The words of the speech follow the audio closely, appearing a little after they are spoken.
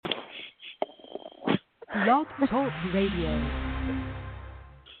Blog Talk Radio.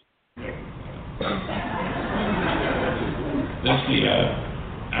 Let's see, I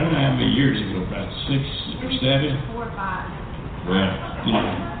don't know how many years ago, about 6 or 7? 4 or 5. Well, you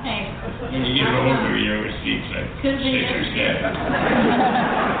know, Hey. when you get older, you know, it seems like 6 or 7.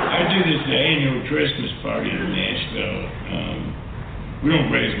 I do this annual Christmas party in Nashville. We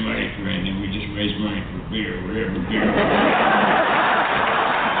don't raise money for anything, we just raise money for beer, wherever beer.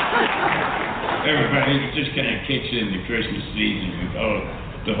 Everybody just kind of kicks in the Christmas season with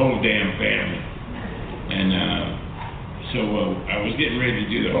the whole damn family. And so I was getting ready to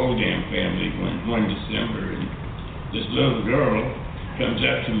do the whole damn family one December, and this little girl comes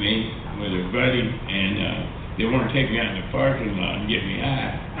up to me with her buddy, and they want to take me out in the parking lot and get me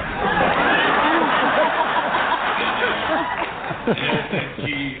high. and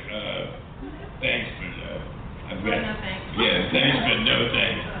she, thanks, but I bet. No thanks. Yeah, thanks, but no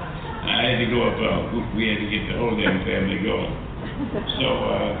thanks. I had to go up, we had to get the whole damn family going. So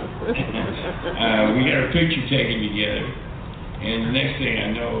we got a picture taken together, and the next thing I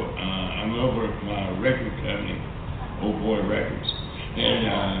know, I'm over at my record company, Old Boy Records, and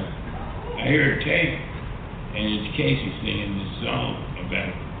I hear a tape, and it's Casey singing this song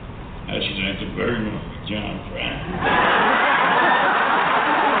about how she'd like to burn with John Prine.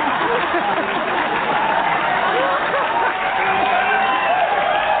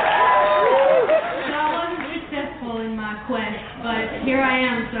 But here I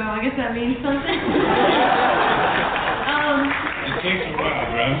am, so I guess that means something. It takes a while,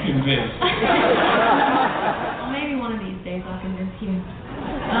 but I'm convinced. Well, maybe one of these days I'll convince you.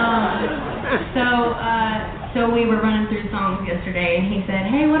 So we were running through songs yesterday, and he said,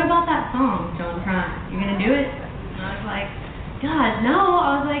 "Hey, what about that song, John Prine? You gonna do it?" And I was like, "God, no."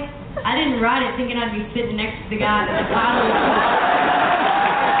 I was like, I didn't write it thinking I'd be sitting next to the guy that the title was.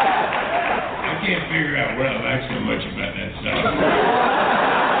 I can't figure out what I like so much about that song.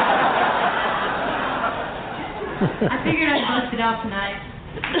 I figured I'd bust it out tonight.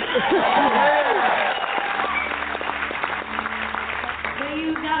 But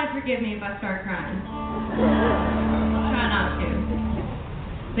you gotta forgive me if I start crying. I'll try not to.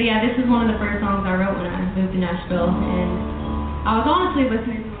 But yeah, this is one of the first songs I wrote when I moved to Nashville, and I was honestly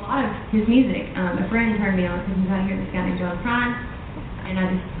listening to a lot of his music. A friend turned me on because he's out here, this guy named John Prine. And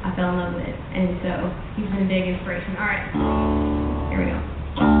I fell in love with it. And so he's been a big inspiration. All right, here we go.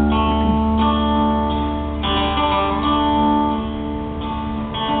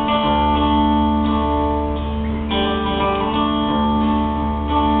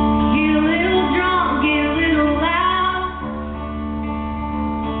 Get a little drunk, get a little loud.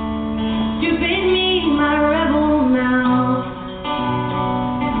 Stupid me, my rebel now.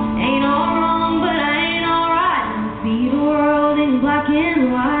 Ain't all wrong, but I ain't alright. See the world in black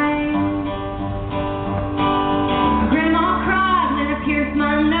and white. Grandma cried when I pierced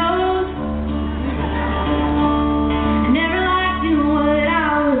my nose. I never liked doing what I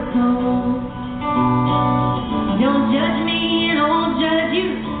was told. Don't judge me and I won't judge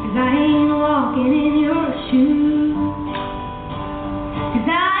you, 'cause I ain't walking in your shoes. 'Cause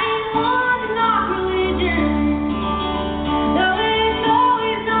I ain't one to knock religion, though it's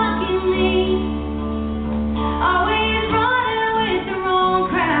always knocking me. Always running with the wrong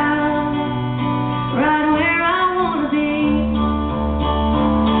crowd, right where I wanna be.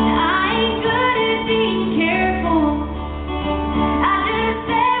 I ain't good at being careful, I just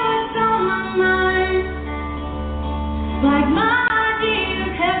say what's on my mind. Like my idea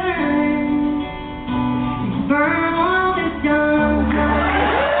of heaven is to burn all this done.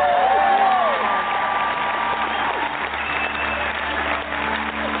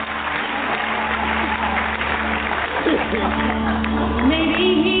 Maybe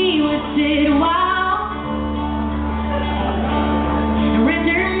he would sit a while and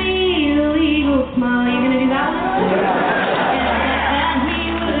render me a legal smile. You gonna do that one? And he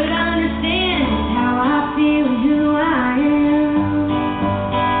would understand how I feel and who I am.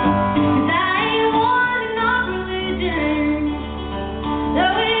 'Cause I ain't one to knock religion,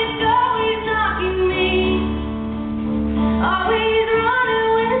 though it's always knocking me. Always running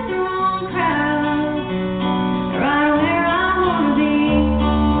with the wrong crowd, right where I wanna be.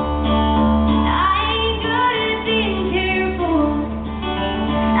 I ain't good at being careful,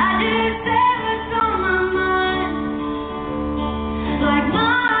 I just say what's on my mind. Like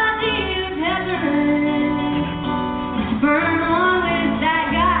my idea of heaven is to burn on with that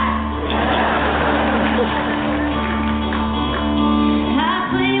guy. I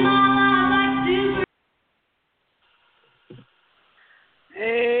play my life like super.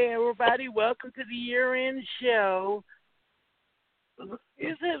 Hey, everybody, welcome to the year-end show.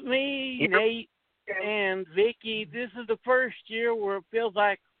 Is it me, Nate? And Vicky, this is the first year where it feels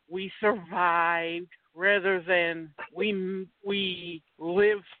like we survived rather than we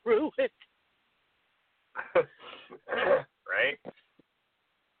lived through it. Right?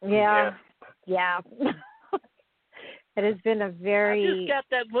 Yeah. It has been a very I just got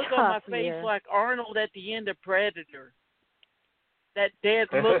that look on my face year. like Arnold at the end of Predator. That dead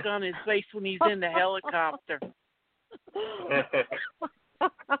look on his face when he's in the helicopter.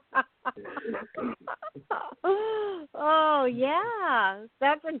 Oh, yeah.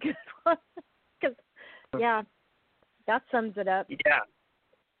 That's a good one. 'Cause, yeah, that sums it up. Yeah.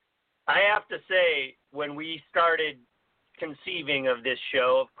 I have to say, when we started conceiving of this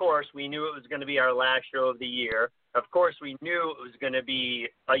show, of course, we knew it was going to be our last show of the year. Of course, we knew it was going to be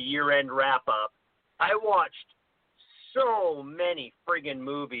a year-end wrap-up. I watched so many friggin'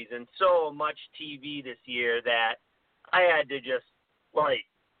 movies and so much TV this year that I had to just,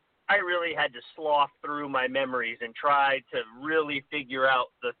 I really had to slough through my memories and try to really figure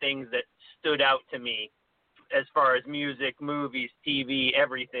out the things that stood out to me as far as music, movies, TV,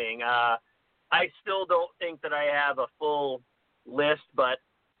 everything. I still don't think that I have a full list, but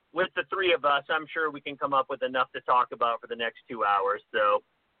with the three of us, I'm sure we can come up with enough to talk about for the next 2 hours. So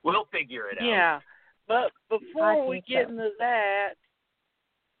we'll figure it out. Yeah, but before we get into that,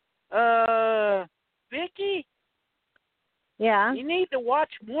 Vicky, Yeah. you need to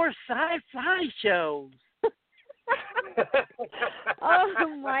watch more sci-fi shows.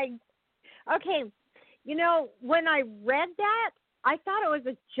 Oh, my. Okay. You know, when I read that, I thought it was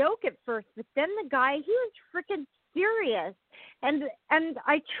a joke at first, but then the guy, he was freaking serious. And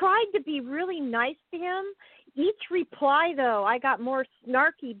I tried to be really nice to him. Each reply, though, I got more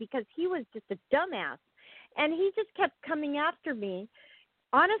snarky because he was just a dumbass. And he just kept coming after me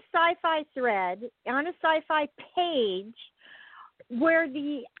on a sci-fi thread, on a sci-fi page, where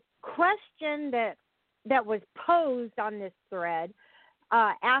the question that was posed on this thread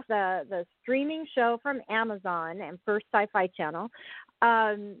asked the streaming show from Amazon and First Sci-Fi Channel.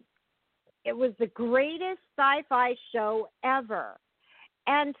 It was the greatest sci-fi show ever.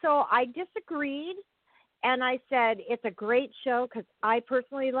 And so I disagreed, and I said it's a great show because I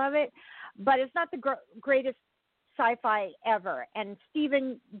personally love it, but it's not the greatest sci-fi ever. And,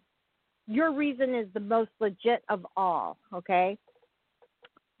 Stephen, your reason is the most legit of all, okay?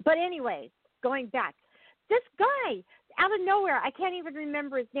 But anyway, going back, this guy, out of nowhere, I can't even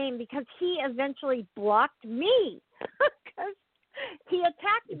remember his name because he eventually blocked me because he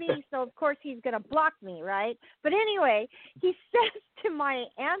attacked me, so of course he's going to block me, right? But anyway, he says to my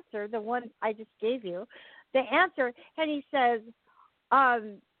answer, the one I just gave you, the answer, and he says,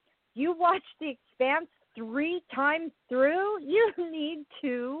 you watched The Expanse 3 times through? You need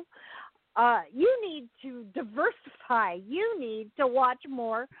to diversify. You need to watch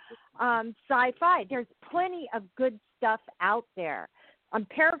more sci-fi. There's plenty of good stuff out there. I'm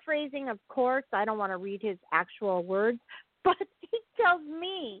paraphrasing, of course. I don't want to read his actual words, but he tells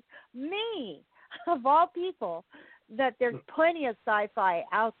me, of all people, that there's plenty of sci-fi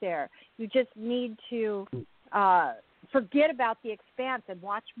out there. You just need to forget about The Expanse and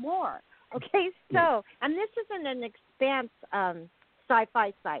watch more. Okay, so, and this isn't an Expanse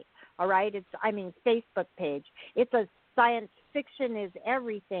sci-fi site, all right? Facebook page. It's a science fiction is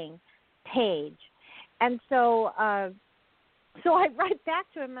everything page. And so so I write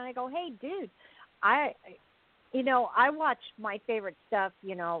back to him and I go, hey, dude, I watch my favorite stuff,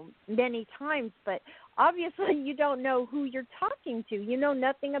 many times, but obviously you don't know who you're talking to. You know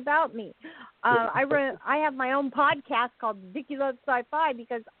nothing about me. I have my own podcast called Vicky Loves Sci-Fi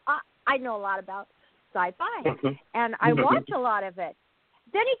because I know a lot about sci-fi, and I watch a lot of it.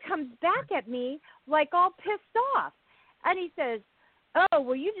 Then he comes back at me like all pissed off, and he says, oh,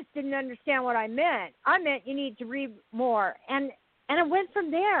 well, you just didn't understand what I meant. I meant you need to read more. And it went from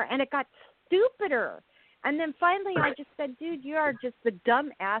there, and it got stupider. And then finally I just said, dude, you are just the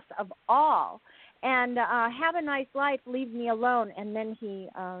dumb ass of all. And have a nice life. Leave me alone. And then he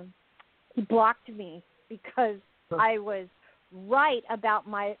blocked me because I was right about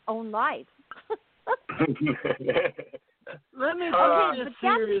my own life. Let me okay, put but this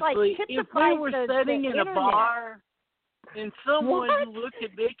that's like seriously. If we were sitting in a internet. bar and someone What? looked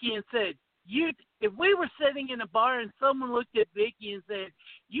at Vicky and said, if we were sitting in a bar and someone looked at Vicky and said,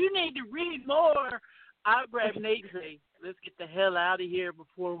 you need to read more, I'd grab Nate and say, let's get the hell out of here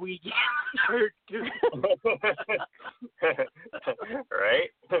before we get hurt too.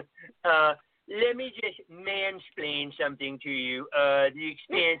 Right? Let me just mansplain something to you. The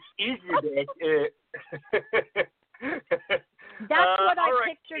Expanse is the best. That's what I all right,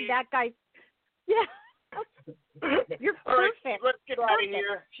 pictured Steve. that guy. Yeah. You're All right, perfect. let's get out of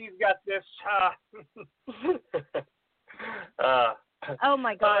here. She's got this. Oh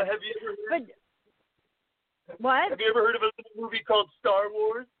my God! Have you ever heard? What? Have you ever heard of a movie called Star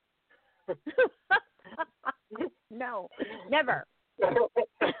Wars? No, never.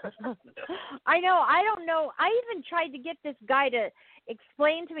 I know. I don't know. I even tried to get this guy to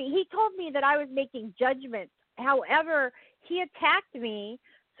explain to me. He told me that I was making judgments. However, he attacked me,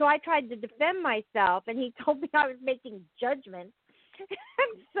 so I tried to defend myself, and he told me I was making judgments.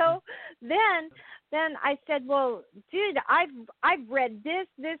 And so then I said, well, dude, I've read this,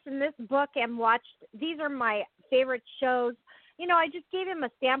 and this book and watched. These are my favorite shows. You know, I just gave him a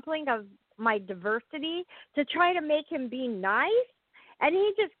sampling of my diversity to try to make him be nice. And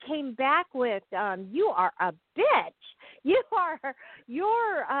he just came back with, you are a bitch. You're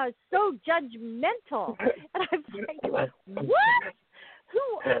so judgmental. And I'm like, what?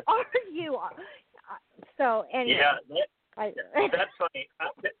 Who are you? So anyway. Yeah, that's funny.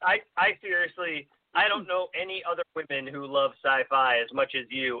 I seriously, I don't know any other women who love sci-fi as much as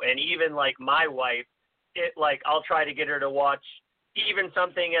you. And even like my wife, I'll try to get her to watch even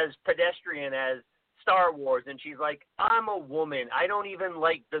something as pedestrian as Star Wars, and she's like, I'm a woman. I don't even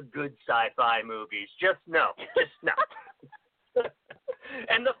like the good sci-fi movies. Just no.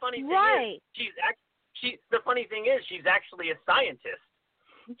 And the funny thing is, the funny thing is, she's actually a scientist.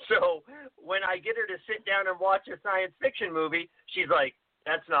 So when I get her to sit down and watch a science fiction movie, she's like,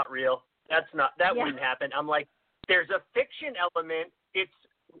 that's not real. That wouldn't happen. I'm like, there's a fiction element.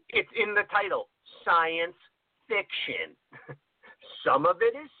 It's in the title, science fiction. Some of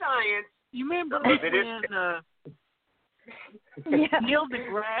it is science. You remember when Neil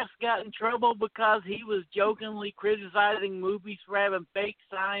deGrasse got in trouble because he was jokingly criticizing movies for having fake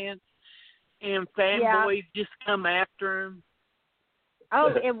science, and fanboys just come after him?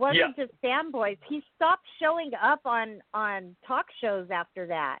 Oh, it wasn't just fanboys. He stopped showing up on talk shows after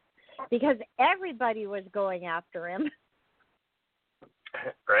that because everybody was going after him.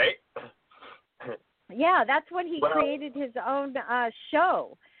 Right? Yeah, that's when he created his own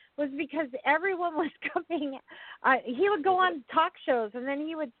show, was because everyone was coming. He would go on talk shows, and then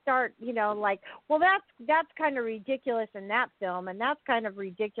he would start, like, well, that's kind of ridiculous in that film, and that's kind of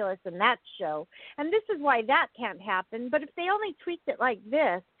ridiculous in that show, and this is why that can't happen. But if they only tweaked it like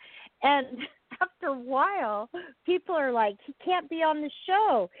this, and after a while, people are like, he can't be on the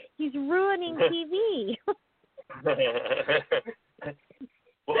show. He's ruining TV.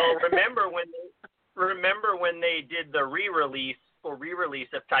 Well, remember when they did the re-release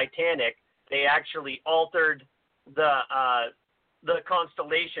of Titanic, they actually altered the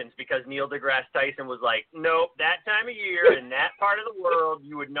constellations because Neil deGrasse Tyson was like, nope, that time of year in that part of the world,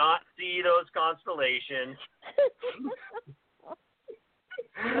 you would not see those constellations.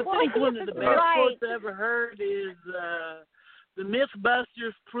 I think one of the best quotes I ever heard is the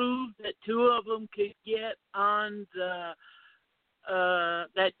Mythbusters proved that two of them could get on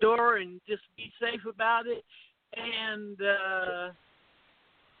that door and just be safe about it. And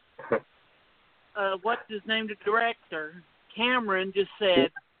what's his name, the director? Cameron just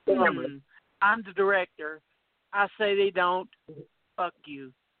said, I'm the director. I say they don't. Fuck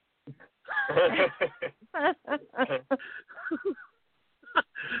you.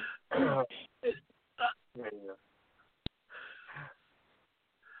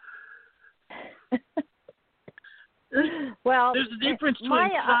 Well, there's a difference between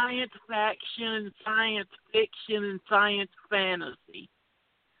science fiction, science fiction, and science fantasy.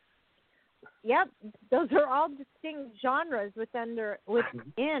 Yep, those are all distinct genres within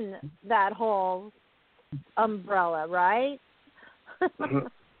that whole umbrella, right?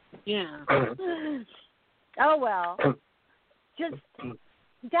 Yeah. Oh well,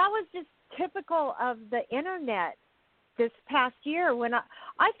 that was just typical of the internet this past year when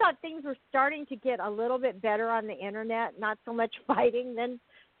I thought things were starting to get a little bit better on the internet, not so much fighting. Then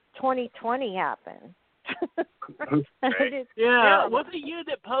 2020 happened. Right. Yeah, was it you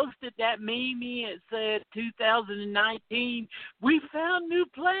that posted that meme? It said 2019, we found new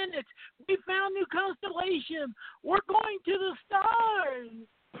planets, we found new constellations, we're going to the stars.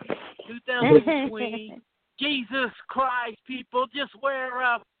 2020, Jesus Christ, people, just wear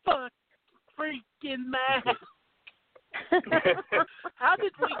a freaking mask. How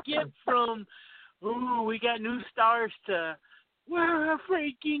did we get from, ooh, we got new stars to wear a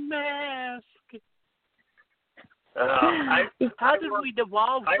freaking mask? How did we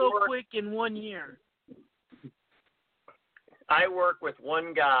devolve so quick in 1 year? I work with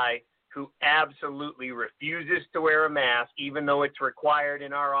one guy who absolutely refuses to wear a mask, even though it's required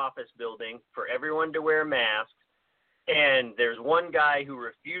in our office building for everyone to wear masks. And there's one guy who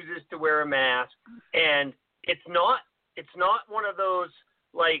refuses to wear a mask, and it's not it's not one of those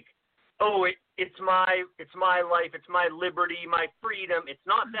like, oh, it's my life, it's my liberty, my freedom. It's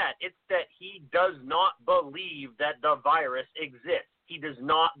not that. It's that he does not believe that the virus exists. He does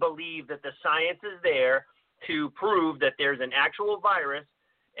not believe that the science is there to prove that there's an actual virus,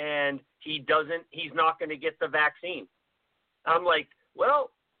 and he's not going to get the vaccine. I'm like,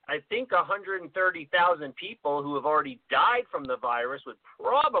 well, I think 130,000 people who have already died from the virus would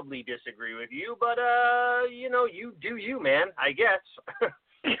probably disagree with you, but you do you, man, I guess.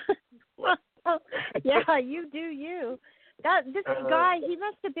 Yeah, you do you. This guy, he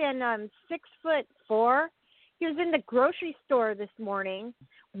must have been 6'4". He was in the grocery store this morning,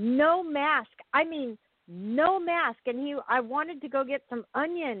 no mask. I mean, no mask. And I wanted to go get some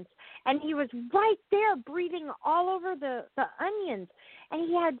onions, and he was right there breathing all over the onions, and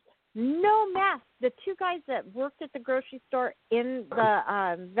he had no mask. The two guys that worked at the grocery store in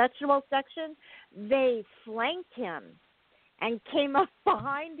the vegetable section, they flanked him and came up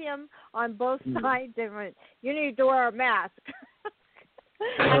behind him on both sides and went, "You need to wear a mask."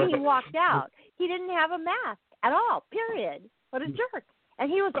 And he walked out. He didn't have a mask at all, period. What a jerk.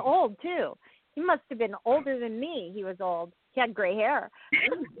 And he was old, too. He must have been older than me. He was old. He had gray hair.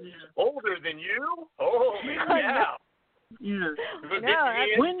 Older than you? Oh, yeah. Yeah. No,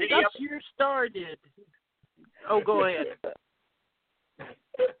 when this year started. Oh, go ahead.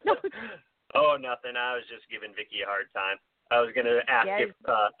 Oh, nothing. I was just giving Vicky a hard time. I was going to ask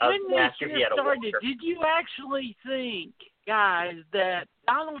if he had a walker. Did you actually think, guys, that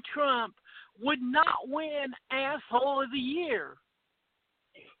Donald Trump would not win Asshole of the Year?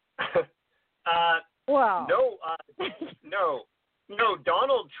 Well, no.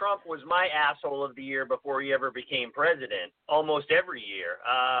 Donald Trump was my Asshole of the Year before he ever became president. Almost every year.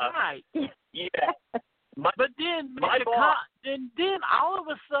 Right. Yeah. But then, then all of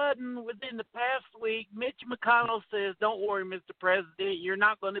a sudden, within the past week, Mitch McConnell says, "Don't worry, Mr. President, you're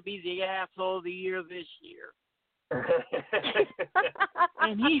not going to be the Asshole of the Year this year."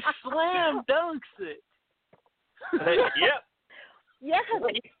 And he slam dunks it. Yep. Yes.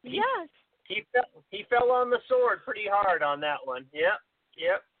 He fell on the sword pretty hard on that one. Yep.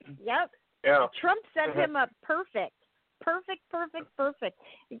 Yeah. Trump set him up perfect.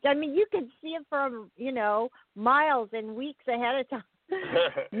 I mean, you could see it from, miles and weeks ahead of time.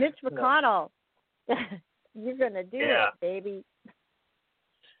 Mitch McConnell, you're going to do it, baby.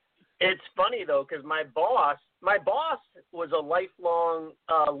 It's funny, though, because my boss was a lifelong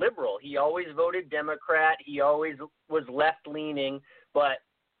liberal. He always voted Democrat. He always was left-leaning, but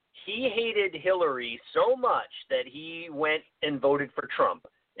he hated Hillary so much that he went and voted for Trump.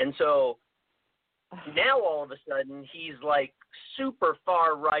 And so now all of a sudden he's like super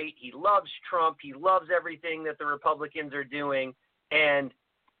far right. He loves Trump. He loves everything that the Republicans are doing. And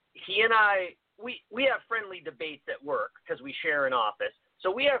he and I, we have friendly debates at work because we share an office.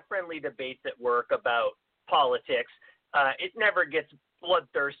 So we have friendly debates at work about politics. It never gets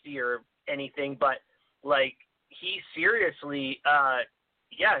bloodthirsty or anything, but like he seriously,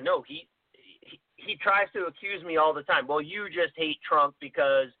 he tries to accuse me all the time. Well, you just hate Trump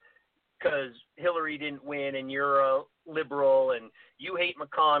because Hillary didn't win and you're a liberal, and you hate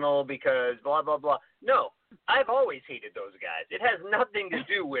McConnell because blah, blah, blah. No, I've always hated those guys. It has nothing to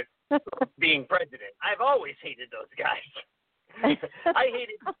do with being president. I've always hated those guys. I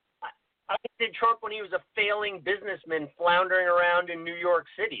hated Trump when he was a failing businessman floundering around in New York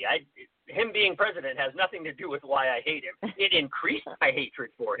City. Him being president has nothing to do with why I hate him. It increased my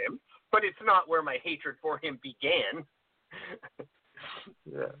hatred for him, but it's not where my hatred for him began.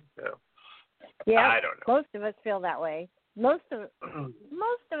 Yeah, I don't know. Most of us feel that way. Most of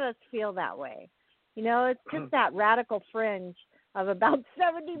us feel that way. It's just that radical fringe of about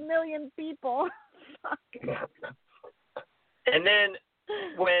 70 million people. And then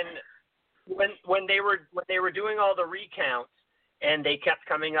when they were doing all the recounts and they kept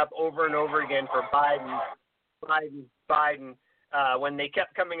coming up over and over again for Biden, when they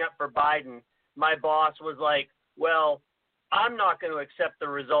kept coming up for Biden, my boss was like, well, I'm not going to accept the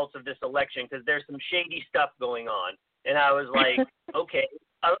results of this election because there's some shady stuff going on. And I was like, okay.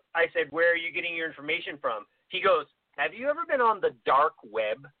 I said, where are you getting your information from? He goes, have you ever been on the dark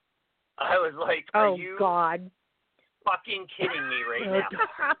web? I was like, are you God. fucking kidding me right now?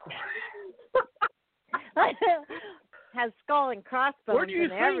 Has skull and crossbones Where do you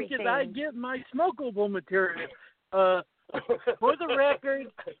and think everything. I get my smokable material? For the record,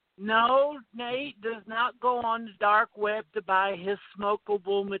 no, Nate does not go on the dark web to buy his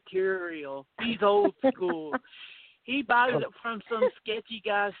smokable material. He's old school. He buys it from some sketchy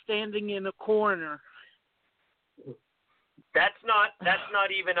guy standing in a corner. That's not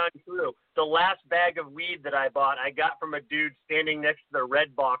even untrue. the last bag of weed that I bought, I got from a dude standing next to the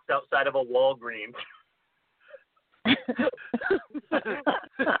red box outside of a Walgreens. and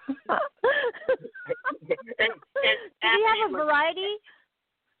Did he have a variety?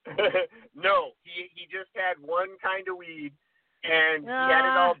 No, he just had one kind of weed, and he had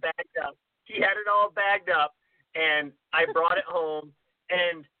it all bagged up. And I brought it home,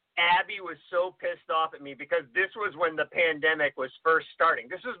 and Abby was so pissed off at me because this was when the pandemic was first starting.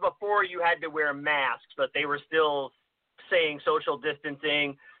 This was before you had to wear masks, but they were still saying social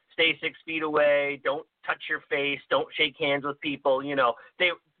distancing, stay 6 feet away, don't touch your face, don't shake hands with people. You know,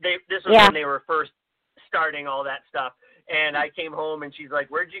 this was when they were first starting all that stuff. And I came home, and she's like,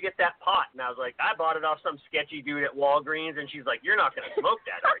 "Where'd you get that pot?" And I was like, "I bought it off some sketchy dude at Walgreens." And she's like, "You're not going to smoke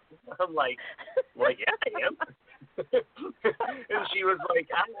that, are you?" I'm like, "Yeah, I am." And she was like,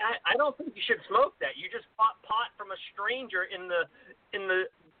 I don't think you should smoke that. You just bought pot from a stranger in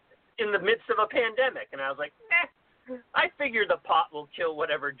the midst of a pandemic. And I was like, I figure the pot will kill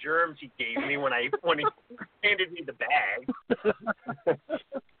whatever germs he gave me when he handed me the bag.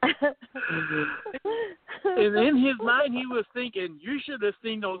 And in his mind, he was thinking, "You should have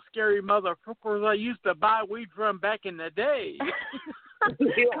seen those scary motherfuckers I used to buy weed from back in the day."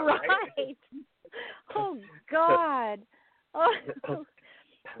 Yeah, right. Oh, God. Oh,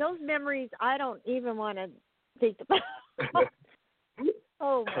 those memories, I don't even want to think about.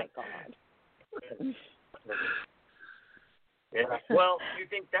 Oh, my God. Yeah. Well, you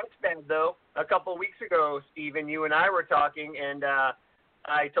think that's bad, though. A couple of weeks ago, Stephen, you and I were talking, and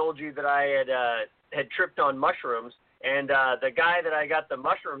I told you that I had tripped on mushrooms, and the guy that I got the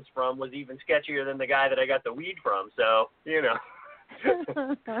mushrooms from was even sketchier than the guy that I got the weed from, so, you know.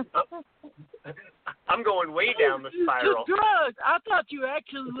 I'm going way down the spiral. Drugs. I thought you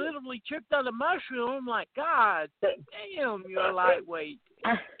actually literally tripped on a mushroom. I'm like, God damn, you're a lightweight.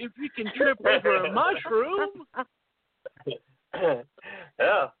 If you can trip over a mushroom.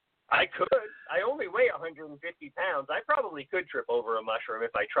 Yeah, I could. I only weigh 150 pounds. I probably could trip over a mushroom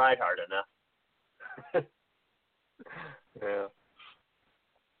if I tried hard enough. Yeah.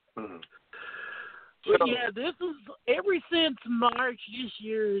 But yeah, this is ever since March this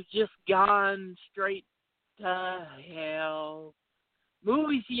year has just gone straight to hell.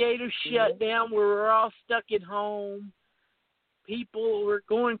 Movie theaters shut down. We're all stuck at home. People were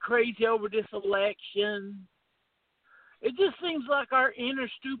going crazy over this election. It just seems like our inner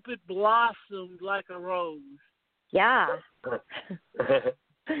stupid blossomed like a rose. Yeah.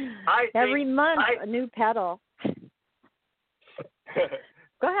 Every month, a new petal.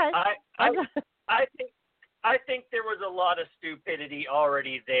 Go ahead. I think there was a lot of stupidity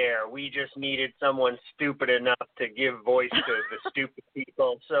already there. We just needed someone stupid enough to give voice to the stupid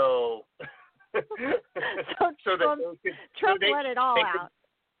people. So Trump let it all out.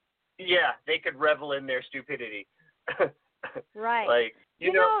 Yeah, they could revel in their stupidity. Right. Like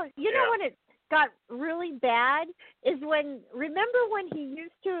you know when it got really bad is remember when he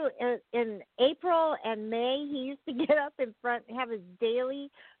used to in April and May he used to get up in front, have his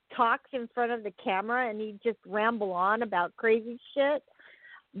daily talks in front of the camera, and he'd just ramble on about crazy shit.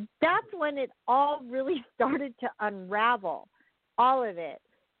 That's when it all really started to unravel, all of it.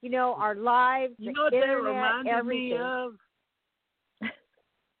 You know, our lives, the internet, everything.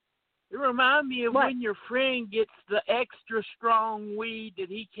 It reminded me of what? When your friend gets the extra strong weed that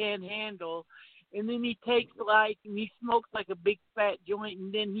he can't handle, and then he takes and he smokes like a big fat joint,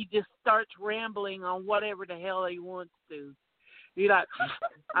 and then he just starts rambling on whatever the hell he wants to. He's like,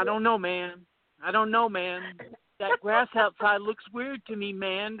 I don't know, man. That grass outside looks weird to me,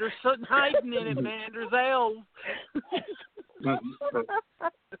 man. There's something hiding in it, man. There's elves.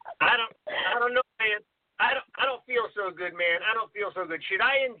 I don't know, man. I don't feel so good, man. I don't feel so good. Should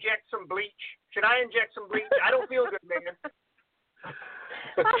I inject some bleach? I don't feel good, man.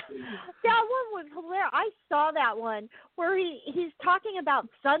 That one was hilarious. I saw that one where he's talking about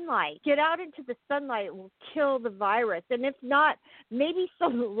sunlight. Get out into the sunlight, it will kill the virus. And if not, maybe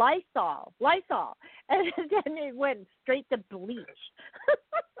some Lysol. And then it went straight to bleach.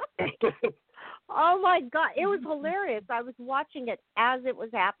 Oh, my God. It was hilarious. I was watching it as it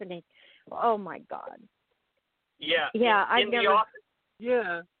was happening. Oh, my God. Yeah. Yeah,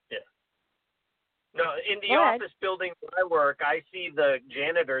 Yeah. No, in the office building where I work, I see the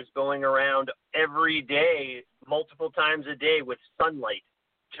janitors going around every day, multiple times a day with sunlight,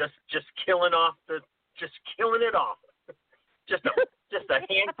 just killing it off. Just a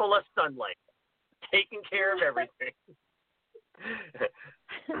handful of sunlight, taking care of everything.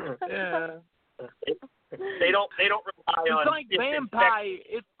 Yeah. They don't rely on. It's like vampire.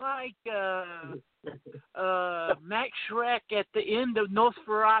 It's like Max Shrek at the end of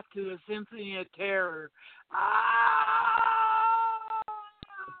Nosferatu, A Symphony of Terror.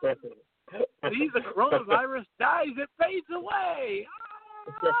 See, the coronavirus dies, it fades away.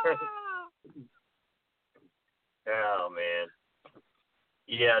 Oh, man.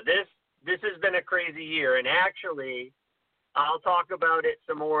 Yeah, this has been a crazy year, and actually, I'll talk about it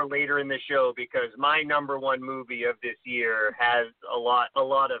some more later in the show because my number one movie of this year has a lot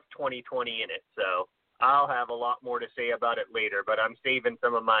of 2020 in it. So I'll have a lot more to say about it later. But I'm saving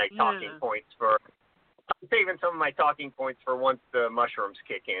some of my talking points for once the mushrooms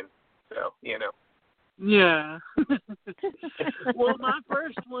kick in. So Yeah. Well, my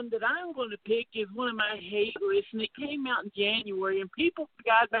first one that I'm going to pick is one of my hate lists, and it came out in January, and people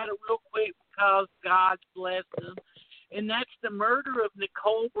forgot about it real quick because God bless them. And that's the murder of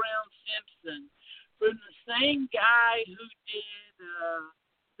Nicole Brown Simpson from the same guy who did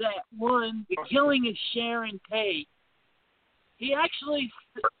that one, The Killing of Sharon Tate. He actually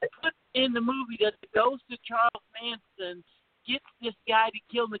put in the movie that the ghost of Charles Manson gets this guy to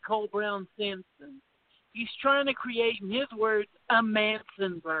kill Nicole Brown Simpson. He's trying to create, in his words, a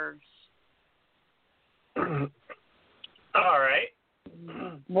Manson-verse. All right.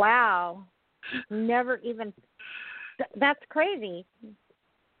 Wow. Never even... That's crazy.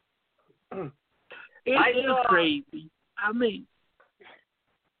 It is crazy. I mean...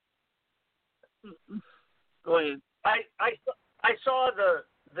 Go ahead. I saw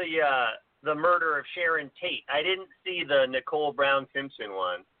the murder of Sharon Tate. I didn't see the Nicole Brown Simpson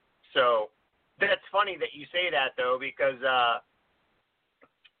one. So that's funny that you say that, though, because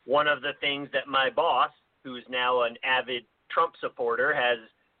one of the things that my boss, who's now an avid Trump supporter, has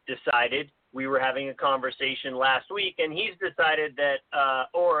decided, we were having a conversation last week, and he's decided that,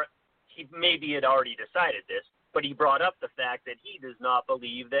 or he maybe had already decided this, but he brought up the fact that he does not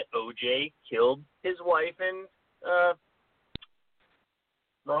believe that O.J. killed his wife and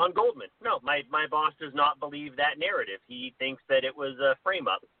Ron Goldman. No, my boss does not believe that narrative. He thinks that it was a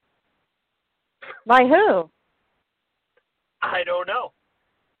frame-up. By who? I don't know.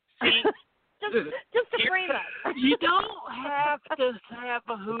 See, just a frame-up. You don't have to have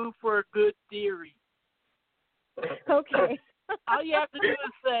a who for a good theory. Okay. All you have to do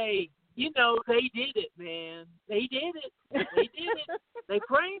is say, they did it, man. They did it. They did it. They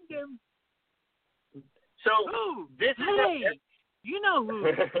framed him. So, this is you know who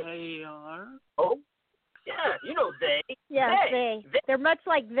they are. Oh, yeah, they. Yes, they. They're much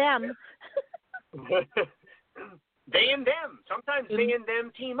like them. They and them. Sometimes they and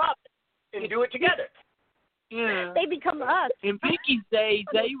them team up and do it together. Yeah. They become us. In Vicky's days,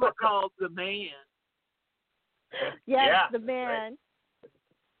 they were called the Man. Yes, yeah, the Man. Right.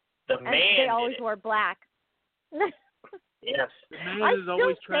 The And Man. they always wore black. Yes. The Man I is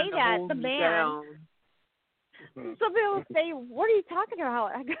always still trying say to that, hold the me Man. down. Some people will say, "What are you talking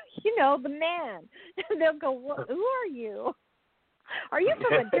about?" I go, the Man. And they'll go, "Who are you? Are you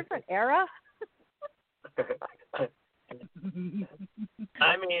from a different era?"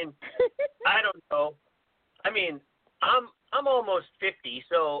 I mean, I don't know. I mean, I'm almost 50,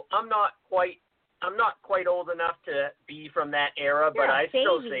 so I'm not quite old enough to be from that era, You're but a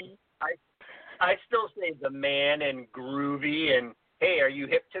baby. I still say the Man and groovy and hey, are you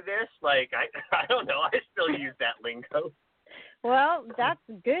hip to this? Like I don't know. I still use that lingo. Well, that's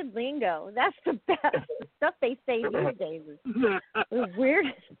good lingo. That's the best stuff they say these days. It's weird.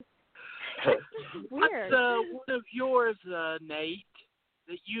 Weird. What's one of yours, Nate,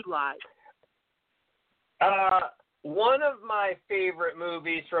 that you like? One of my favorite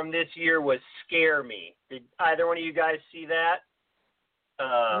movies from this year was Scare Me. Did either one of you guys see that?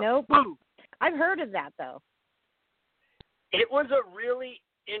 Nope. Boo. I've heard of that, though. It was a really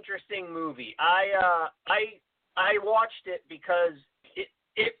interesting movie. I watched it because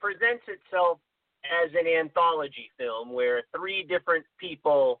it presents itself as an anthology film where three different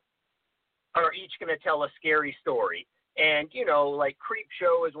people are each going to tell a scary story. And, like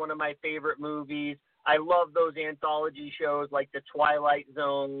Creepshow is one of my favorite movies. I love those anthology shows like The Twilight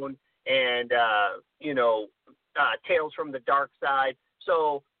Zone and, Tales from the Dark Side.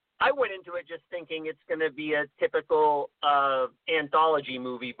 So I went into it just thinking it's going to be a typical anthology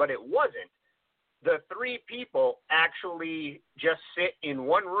movie, but it wasn't. The three people actually just sit in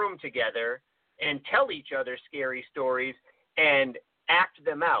one room together and tell each other scary stories and act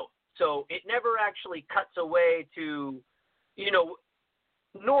them out. So it never actually cuts away to,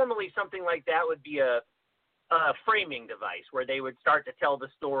 normally something like that would be a framing device where they would start to tell the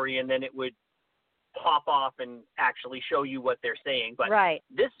story and then it would pop off and actually show you what they're saying. But right.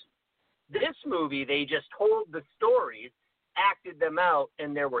 This movie, they just told the stories, acted them out,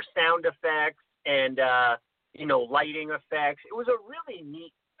 and there were sound effects and lighting effects. It was a really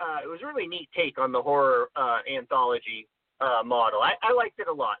neat. It was a really neat take on the horror anthology model. I liked it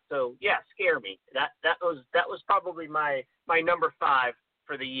a lot. So yeah, Scare Me. That was probably my number 5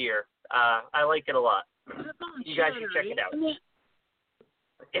 for the year. I like it a lot. You guys should check it out.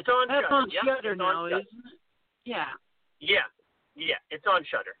 It's on Shudder. That's on Shudder now, isn't it? Yeah. Yeah. It's on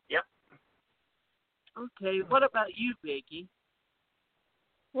Shudder. Yep. Okay. What about you, Vicky?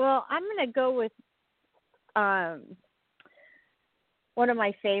 Well, I'm going to go with one of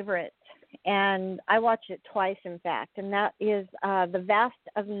my favorites, and I watched it twice, in fact, and that is The Vast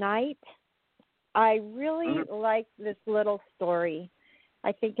of Night. I really like this little story.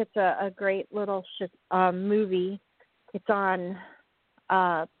 I think it's a great little movie. It's on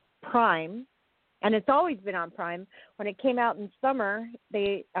Prime, and it's always been on Prime. When it came out in summer,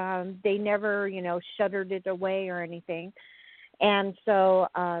 they never, shuttered it away or anything. And so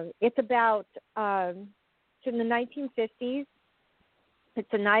it's about, it's in the 1950s.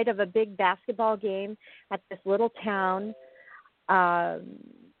 It's a night of a big basketball game at this little town.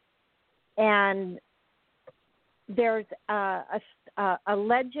 And there's a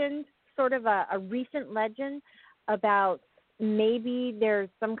legend, sort of a recent legend about maybe there's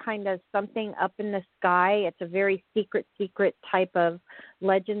some kind of something up in the sky. It's a very secret type of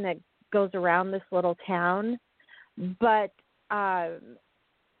legend that goes around this little town. But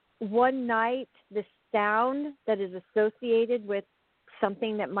one night, the sound that is associated with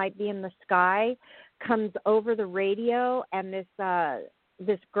something that might be in the sky comes over the radio, and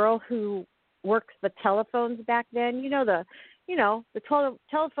this girl who works the telephones back then, the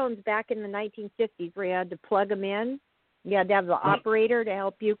telephones back in the 1950s where you had to plug them in. You had to have the operator to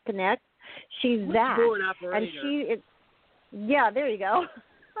help you connect. She's that. And there you go.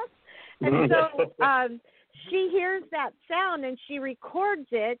 And so she hears that sound and she records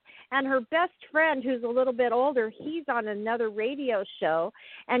it, and her best friend, who's a little bit older, he's on another radio show,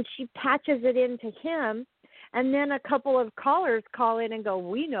 and she patches it into him, and then a couple of callers call in and go,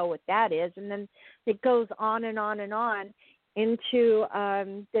 we know what that is, and then it goes on and on and on into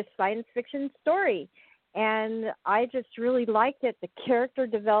this science fiction story. And I just really liked it. The character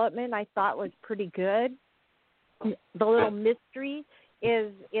development I thought was pretty good. The little mystery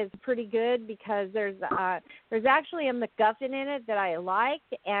is pretty good because there's actually a MacGuffin in it that I like,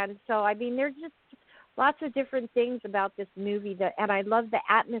 and so there's just lots of different things about this movie and I love the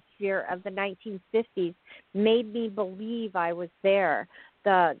atmosphere of the 1950s. Made me believe I was there.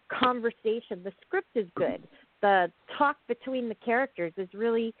 The conversation, the script is good. The talk between the characters is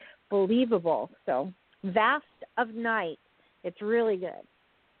really believable. So, Vast of Night, it's really good.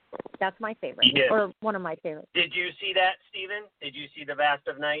 That's my favorite, or one of my favorites. Did you see that, Stephen? Did you see The Vast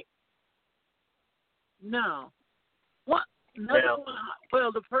of Night? No. What? Another one,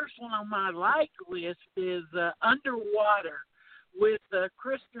 well, the first one on my like list is Underwater with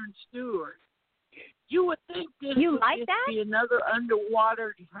Kristen Stewart. You would think this would be another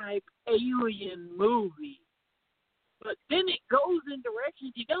underwater type alien movie, but then it goes in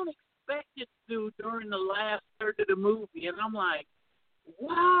directions you don't expect it to during the last third of the movie, and I'm like,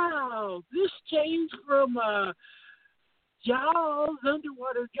 wow, this changed from underwater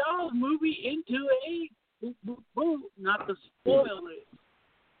Jaws movie into a not to spoil it.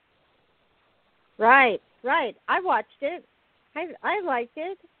 Right. I watched it. I liked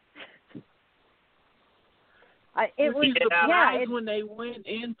it. It was when they went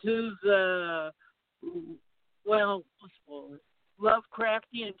into the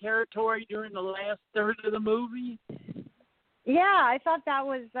Lovecraftian territory during the last third of the movie. Yeah, I thought that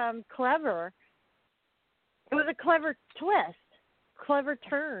was clever. It was a clever twist, clever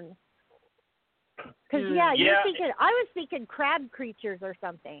turn. Because I was thinking crab creatures or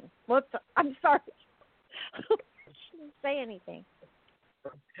something. Whoops, I'm sorry. I shouldn't say anything.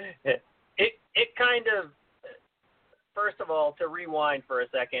 It kind of, first of all, to rewind for a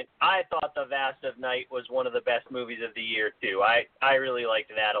second, I thought The Vast of Night was one of the best movies of the year too. I really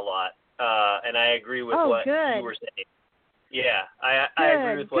liked that a lot, and I agree with what you were saying. Yeah, I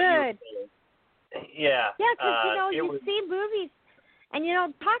agree with what you were saying. Yeah. Yeah, because you see movies and you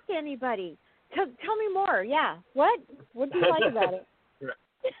don't talk to anybody. Tell me more. Yeah. What do you like about it?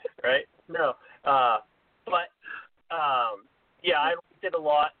 Right. No. But I liked it a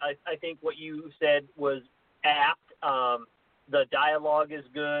lot. I think what you said was apt. The dialogue is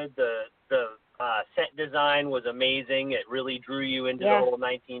good. The set design was amazing. It really drew you into the whole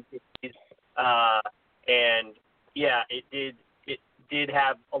 1950s. It did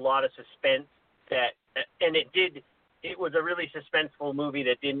have a lot of suspense it was a really suspenseful movie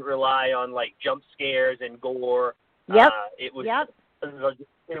that didn't rely on like jump scares and gore. It was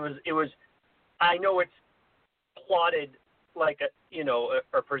I know it's plotted like a, you know,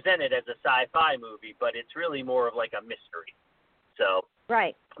 or presented as a sci-fi movie, but it's really more of like a mystery. So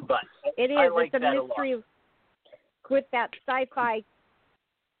Right. But it is. I like it's a that mystery with that sci-fi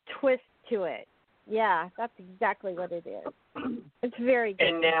twist to it. Yeah, that's exactly what it is. It's very good.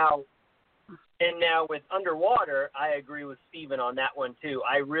 And now with Underwater, I agree with Steven on that one too.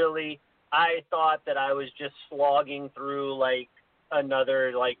 I thought that I was just slogging through like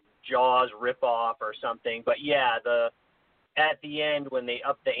another like Jaws ripoff or something. But yeah, at the end when they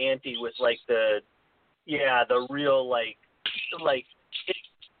up the ante with like the real like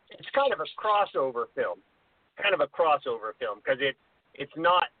it's kind of a crossover film. Because it's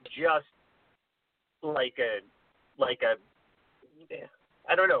not just like a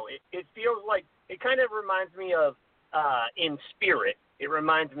I don't know. It feels like it kind of reminds me of in spirit. It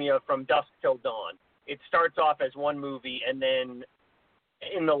reminds me of From Dusk Till Dawn. It starts off as one movie, and then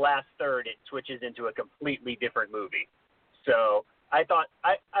in the last third, it switches into a completely different movie. So I thought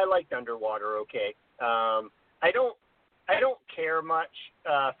I liked Underwater. Okay. I don't care much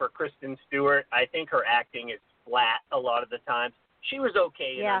for Kristen Stewart. I think her acting is flat a lot of the time. She was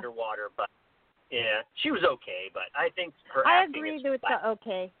okay in Underwater, but yeah, she was okay. But I think her acting is flat. I agree with the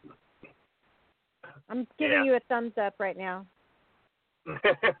okay. I'm giving you a thumbs up right now.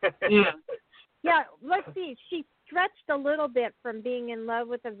 Yeah, let's see. She stretched a little bit from being in love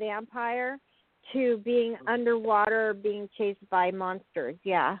with a vampire to being underwater, being chased by monsters.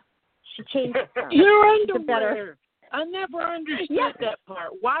 Yeah, she changed. Your underwear. I never understood that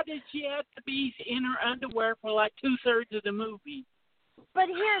part. Why did she have to be in her underwear for like 2/3 of the movie? But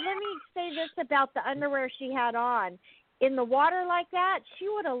here, let me say this about the underwear she had on. In the water like that, she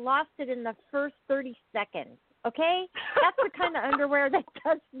would have lost it in the first 30 seconds. Okay? That's the kind of underwear that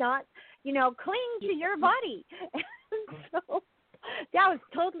does not, cling to your body. So that was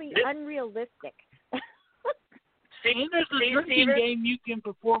totally unrealistic. And there's a drinking game you can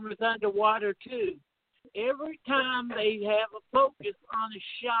perform with underwater, too. Every time they have a focus on a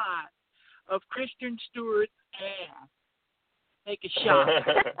shot of Kristen Stewart's ass, take a shot.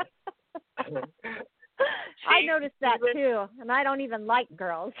 I noticed that, too, and I don't even like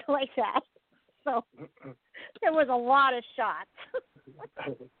girls like that. So there was a lot of shots.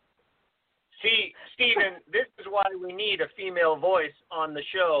 See, Stephen, this is why we need a female voice on the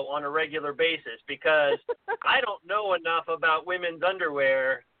show on a regular basis, because I don't know enough about women's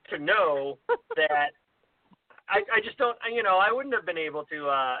underwear to know that I just don't, I wouldn't have been able to,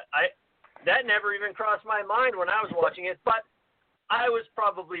 that never even crossed my mind when I was watching it, but I was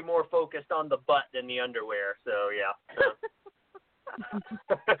probably more focused on the butt than the underwear, so yeah.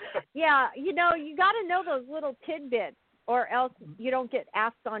 Yeah, you got to know those little tidbits, or else you don't get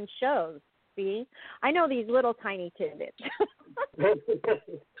asked on shows. See, I know these little tiny tidbits.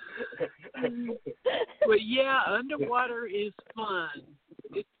 Well, yeah, underwater is fun.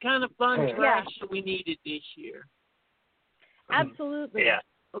 It's kind of fun trash that we needed this year. Absolutely. Yeah.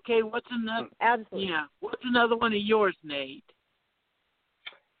 Okay, what's another? Absolutely. Yeah, what's another one of yours, Nate?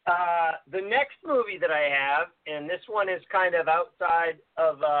 The next movie that I have, and this one is kind of outside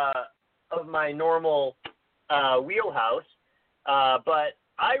of my normal wheelhouse, but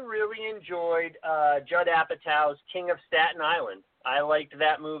I really enjoyed Judd Apatow's King of Staten Island. I liked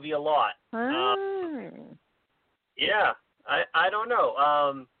that movie a lot. Yeah, I don't know.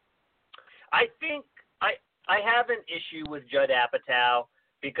 I think I have an issue with Judd Apatow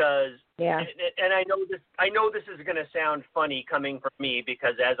because, and I know this is going to sound funny coming from me,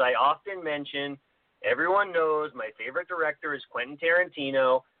 because as I often mention, everyone knows my favorite director is Quentin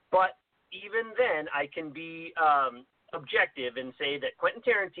Tarantino, but even then I can be objective and say that Quentin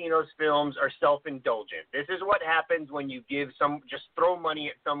Tarantino's films are self-indulgent. This is what happens when you just throw money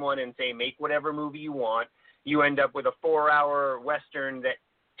at someone and say, make whatever movie you want. You end up with a 4-hour Western that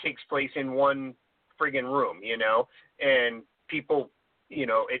takes place in one friggin' room, and people,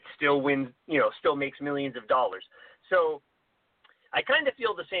 it still wins, still makes millions of dollars. So I kind of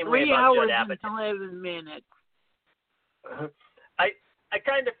feel the same way about Judd Apatow. 3 hours and 11 minutes. I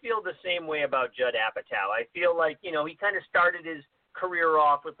kind of feel the same way about Judd Apatow. I feel like, he kind of started his career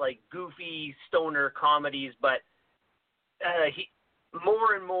off with like goofy stoner comedies, but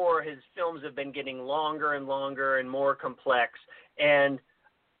more and more his films have been getting longer and longer and more complex. And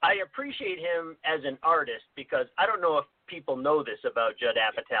I appreciate him as an artist, because I don't know if people know this about Judd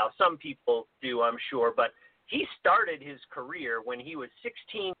Apatow. Some people do, I'm sure, but he started his career when he was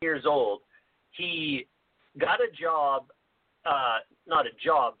 16 years old. He got a job, not a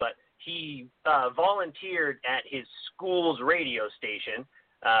job, but he volunteered at his school's radio station.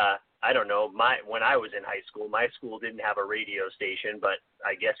 I don't know, when I was in high school, my school didn't have a radio station, but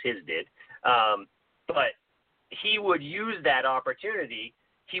I guess his did. But he would use that opportunity.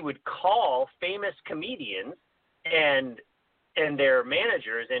 He would call famous comedians and their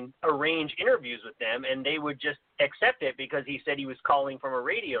managers and arrange interviews with them, and they would just accept it because he said he was calling from a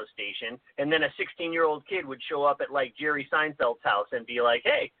radio station. And then a 16-year-old kid would show up at like Jerry Seinfeld's house and be like,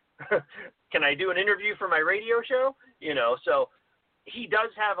 "Hey, can I do an interview for my radio show?" You know, so he does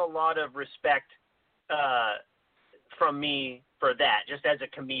have a lot of respect from me for that. Just as a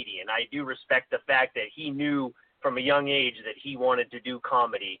comedian, I do respect the fact that he knew from a young age that he wanted to do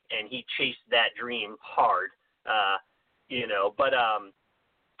comedy, and he chased that dream hard. You know, but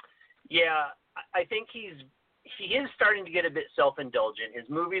yeah, I think he is starting to get a bit self-indulgent. His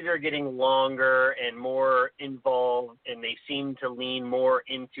movies are getting longer and more involved, and they seem to lean more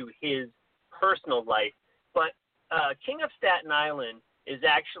into his personal life. But King of Staten Island is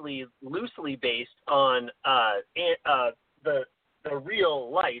actually loosely based on the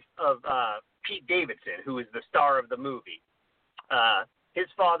real life of Pete Davidson, who is the star of the movie. His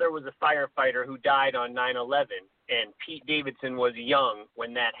father was a firefighter who died on 9/11, and Pete Davidson was young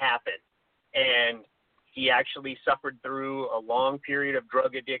when that happened. And he actually suffered through a long period of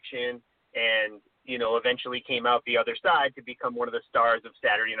drug addiction and, you know, eventually came out the other side to become one of the stars of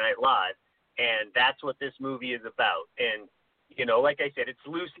Saturday Night Live. And that's what this movie is about. And, you know, like I said, it's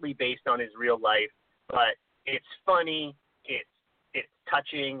loosely based on his real life, but it's funny. It's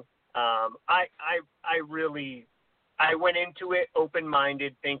touching. I went into it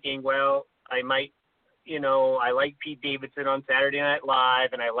open-minded thinking, well, I might, you know, I like Pete Davidson on Saturday Night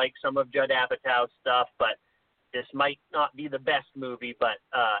Live, and I like some of Judd Apatow's stuff, but this might not be the best movie. But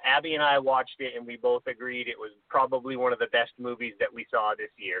Abby and I watched it, and we both agreed it was probably one of the best movies that we saw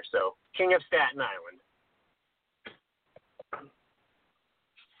this year. So, King of Staten Island.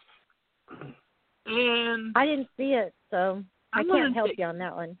 And I didn't see it, so I can't help you on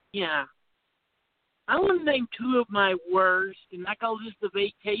that one. Yeah. I want to name two of my worst, and I call this the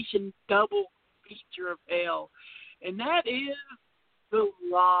vacation double feature of hell. And that is The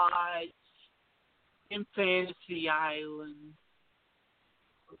Lodge in Fantasy Island.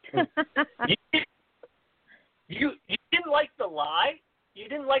 You didn't like The Lie? You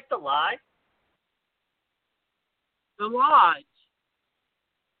didn't like The Lie? The Lodge.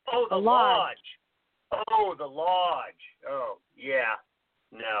 Oh, The Lodge. Oh, The Lodge. Oh, yeah.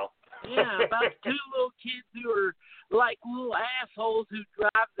 No. Yeah, about two little kids who are like little assholes who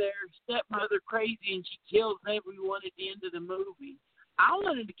drive their stepmother crazy, and she kills everyone at the end of the movie. I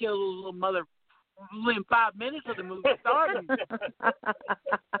wanted to kill those little mother within 5 minutes of the movie starting.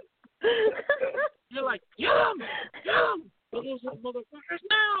 You're like, yum, but those little motherfuckers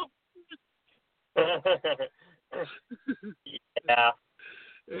now. Yeah.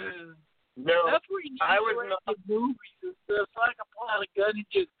 No, that's where you need to rent the movies and stuff, so I can pull out a gun and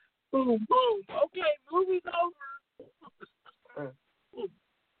just boom, boom. Okay, movie's over.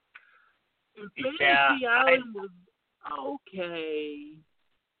 Fantasy Island was okay.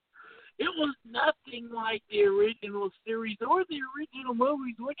 It was nothing like the original series or the original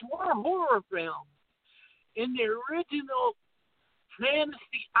movies, which were horror films. In the original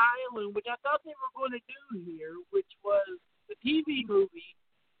Fantasy Island, which I thought they were going to do here, which was the TV movie,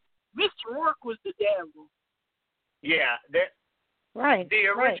 Mr. Rourke was the devil. Yeah, right. The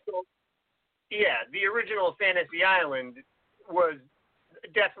original, yeah, the original Fantasy Island was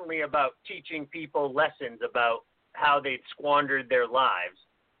definitely about teaching people lessons about how they'd squandered their lives,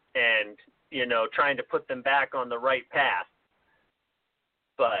 and you know, trying to put them back on the right path.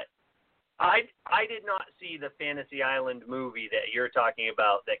 But I did not see the Fantasy Island movie that you're talking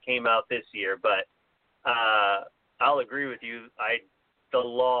about that came out this year, but I'll agree with you. The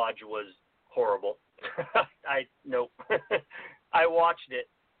Lodge was horrible. Nope. I watched it.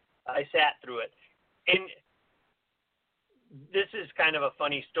 I sat through it. And this is kind of a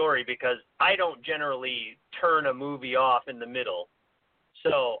funny story because I don't generally turn a movie off in the middle.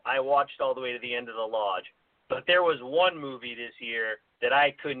 So I watched all the way to the end of The Lodge. But there was one movie this year that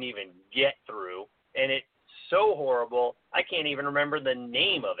I couldn't even get through. And it's so horrible, I can't even remember the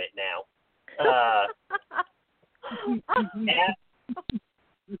name of it now.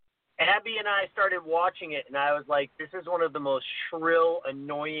 Abby and I started watching it, and I was like, this is one of the most shrill,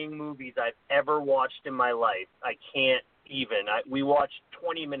 annoying movies I've ever watched in my life. I can't even. We watched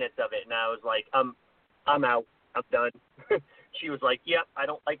 20 minutes of it, and I was like, I'm out. I'm done. She was like, yep, I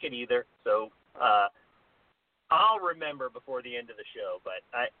don't like it either. So I'll remember before the end of the show. But,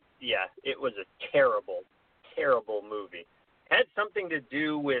 it was a terrible, terrible movie. It had something to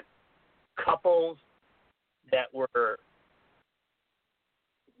do with couples that were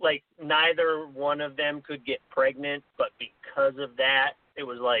like neither one of them could get pregnant, but because of that, it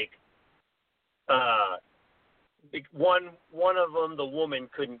was like one of them, the woman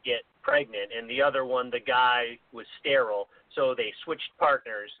couldn't get pregnant, and the other one, the guy, was sterile. So they switched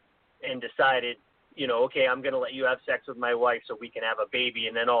partners and decided, okay, I'm going to let you have sex with my wife so we can have a baby,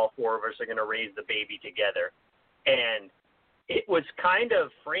 and then all four of us are going to raise the baby together. And it was kind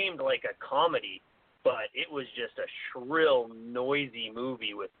of framed like a comedy, but it was just a shrill, noisy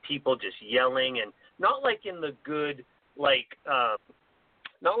movie with people just yelling, and not like in the good, who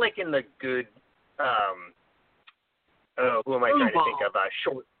am I trying to think of?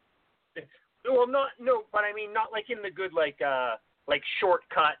 Short. Well, but I mean, not like in the good, like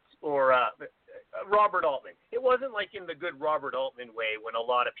Shortcuts or Robert Altman. It wasn't like in the good Robert Altman way when a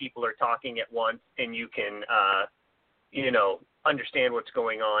lot of people are talking at once and you can, understand what's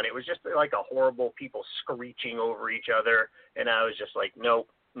going on. It was just like a horrible people screeching over each other, and I was just like, nope.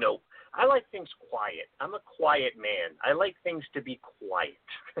 I like things quiet. I'm a quiet man. I like things to be quiet.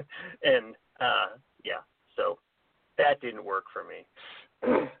 And, so that didn't work for me.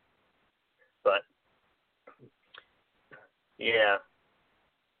 But, yeah.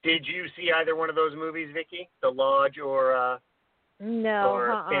 Did you see either one of those movies, Vicky? The Lodge or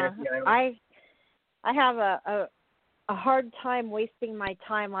no, Fantasy Island? I have a hard time wasting my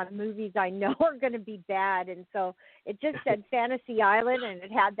time on movies I know are going to be bad, and so it just said Fantasy Island, and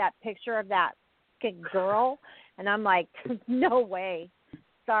it had that picture of that girl, and I'm like, no way.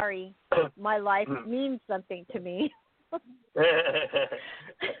 Sorry, my life means something to me.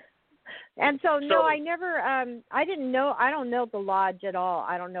 And so, no, I never, I don't know The Lodge at all.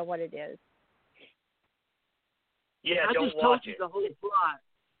 I don't know what it is. Yeah, I don't just told watch you it. the whole plot.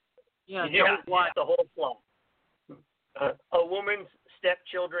 Yeah, Don't watch watch the whole plot. A woman's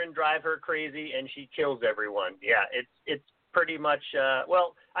stepchildren drive her crazy, and she kills everyone. Yeah, it's pretty much.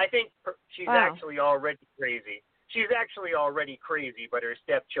 I think she's actually already crazy. She's actually already crazy, but her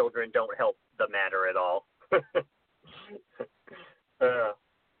stepchildren don't help the matter at all.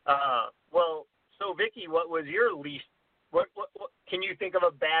 Well, so Vicky, what was your least? What can you think of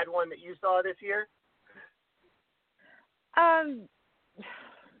a bad one that you saw this year?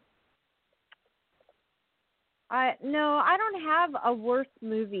 I don't have a worse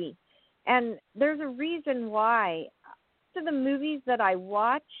movie, and there's a reason why. To the movies that I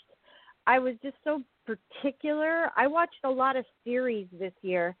watched, I was just so particular. I watched a lot of series this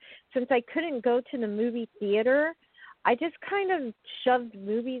year. Since I couldn't go to the movie theater, I just kind of shoved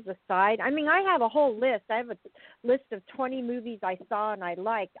movies aside. I mean, I have a whole list. I have a list of 20 movies I saw and I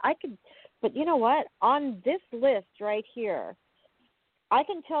liked. But you know what? On this list right here, I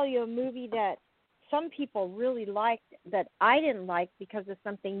can tell you a movie that some people really liked that I didn't like because of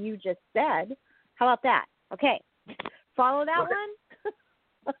something you just said. How about that? Okay. Follow that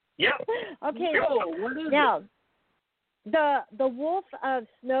one? Yeah. Okay. What is now, the Wolf of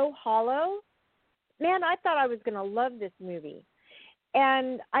Snow Hollow, man, I thought I was going to love this movie.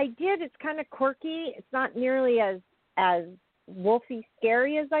 And I did. It's kind of quirky. It's not nearly as wolfy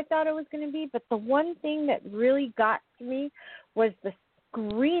scary as I thought it was going to be. But the one thing that really got to me was the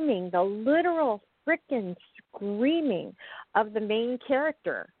screaming, the literal frickin' screaming of the main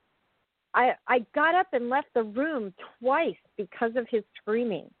character. I got up and left the room twice because of his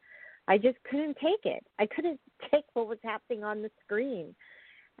screaming. I just couldn't take it. I couldn't take what was happening on the screen.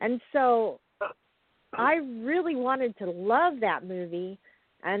 And so I really wanted to love that movie,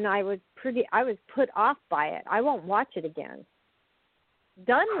 and I was put off by it. I won't watch it again.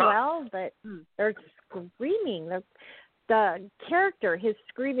 Done well, but they're screaming. The character, his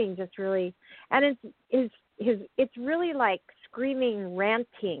screaming just really, and it's really like screaming,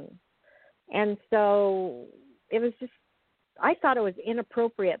 ranting. And so it was just, I thought it was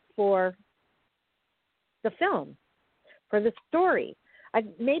inappropriate for the film, for the story.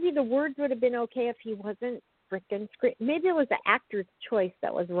 Maybe the words would have been okay if he wasn't freaking scream. Maybe it was the actor's choice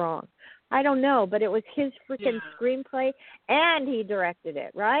that was wrong. I don't know, but it was his freaking screenplay, and he directed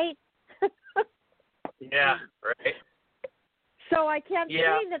it, right? Yeah, right. So I can't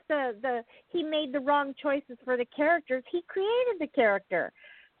say that he made the wrong choices for the characters. He created the character.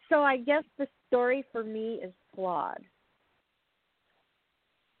 So I guess the story for me is flawed.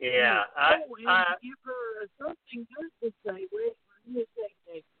 Yeah. Give her something good to say. Wait a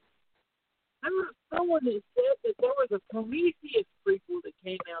second. I remember someone that said that there was a Prometheus prequel that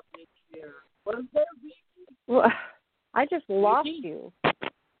came out this year. Was there? Well, I just lost you.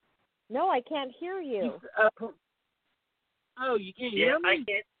 No, I can't hear you. You can't hear me? I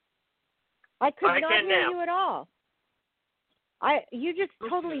can't. I could not hear now. you at all. You just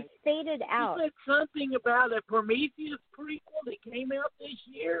totally faded out. You said something about a Prometheus prequel that came out this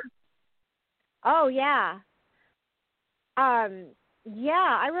year? Oh, yeah.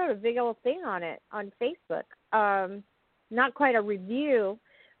 I wrote a big old thing on it on Facebook. not quite a review,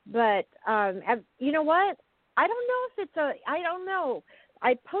 but you know what? I don't know if I don't know.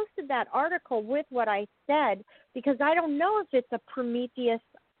 I posted that article with what I said because I don't know if it's a Prometheus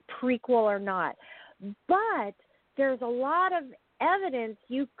prequel or not. But there's a lot of evidence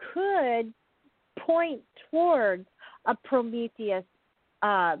you could point towards a Prometheus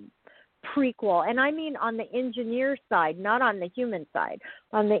prequel. And I mean on the engineer side, not on the human side,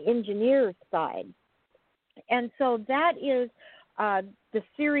 on the engineer side. And so that is the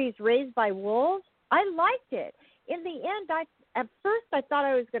series Raised by Wolves. I liked it. In the end, at first I thought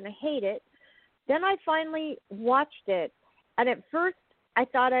I was going to hate it. Then I finally watched it. And at first I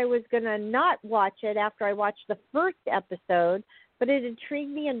thought I was going to not watch it after I watched the first episode, but it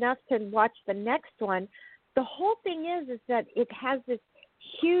intrigued me enough to watch the next one. The whole thing is that it has this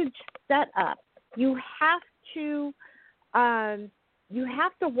huge setup. You have to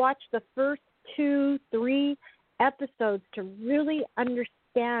watch the first 2-3 episodes to really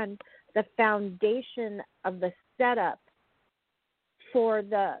understand the foundation of the setup for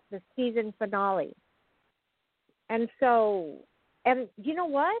the season finale. And so, and you know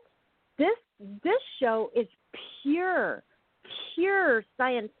what? This show is pure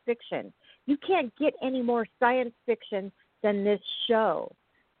science fiction. You can't get any more science fiction than this show.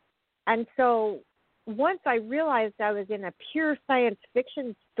 And so once I realized I was in a pure science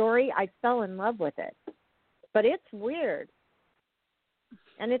fiction story, I fell in love with it. But it's weird.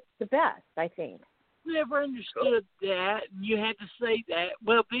 And it's the best, I think. Never understood that. And you had to say that.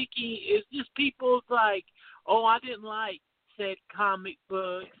 Well, Vicky, it's just people's like, oh, I didn't like said comic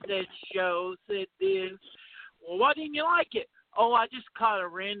book, said show, said this. Well, why didn't you like it? Oh, I just caught a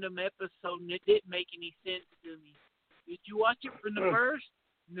random episode and it didn't make any sense to me. Did you watch it from the first?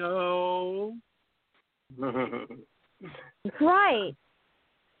 No. Right.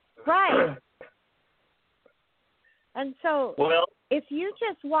 And so, well, if you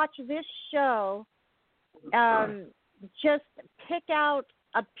just watch this show, just pick out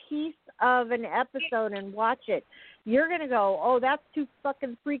a piece of an episode and watch it, you're going to go, oh, that's too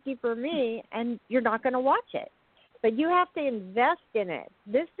fucking freaky for me, and you're not going to watch it. But you have to invest in it.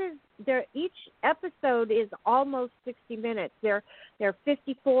 Each episode is almost 60 minutes. They're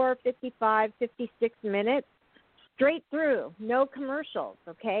 54, 55, 56 minutes straight through, no commercials,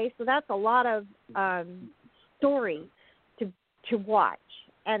 okay? So that's a lot of story to watch,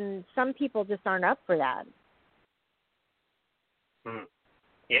 and some people just aren't up for that.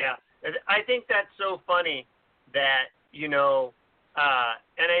 Yeah, I think that's so funny that, and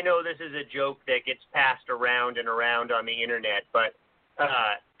I know this is a joke that gets passed around and around on the internet, but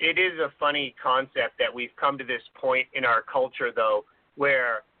it is a funny concept that we've come to this point in our culture, though,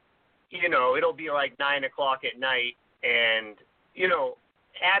 where, it'll be like 9 o'clock at night, and,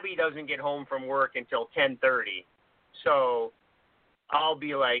 Abby doesn't get home from work until 10:30, so I'll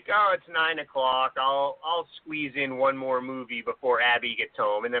be like, oh, it's 9 o'clock. I'll squeeze in one more movie before Abby gets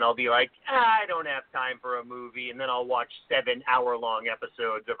home, and then I'll be like, I don't have time for a movie, and then I'll watch 7-hour-long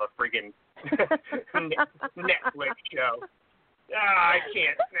episodes of a friggin' Netflix show. I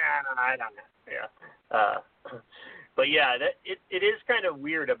can't. I don't know. Yeah. But yeah, it is kind of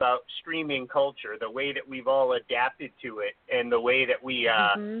weird about streaming culture, the way that we've all adapted to it, and the way that we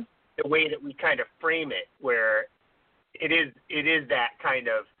kind of frame it, where it is that kind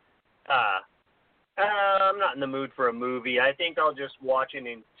of, I'm not in the mood for a movie. I think I'll just watch an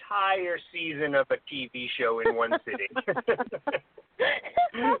entire season of a TV show in one sitting.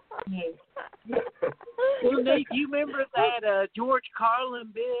 Well, Nate, do you remember that George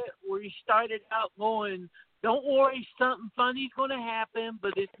Carlin bit where he started out going, don't worry, something funny's going to happen,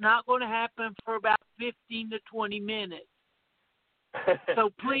 but it's not going to happen for about 15 to 20 minutes.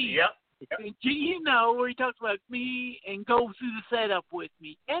 So please. Yep. Where he talks about me and go through the setup with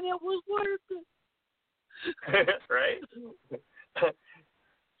me. And it was worth it. Right?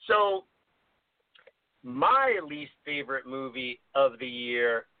 So, my least favorite movie of the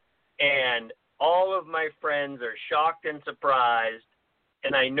year, and all of my friends are shocked and surprised,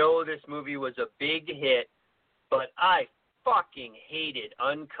 and I know this movie was a big hit, but I fucking hated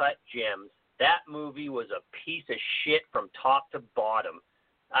Uncut Gems. That movie was a piece of shit from top to bottom.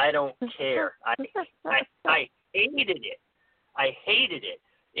 I don't care. I hated it. I hated it.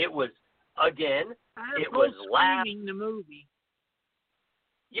 It was, again, it was loud. The movie.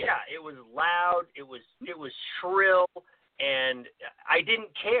 Yeah, it was loud. It was shrill, and I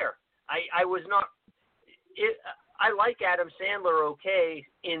didn't care. I was not. I like Adam Sandler okay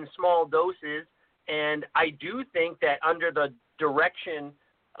in small doses, and I do think that under the direction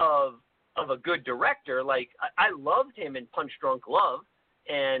of a good director, like I loved him in Punch Drunk Love.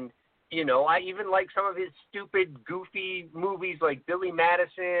 And you know, I even like some of his stupid, goofy movies like Billy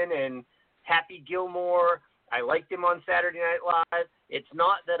Madison and Happy Gilmore. I liked him on Saturday Night Live. It's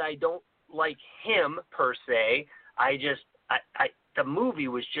not that I don't like him per se. The movie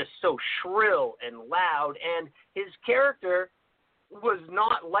was just so shrill and loud, and his character was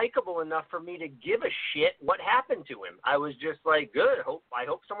not likable enough for me to give a shit what happened to him. I was just like, good. I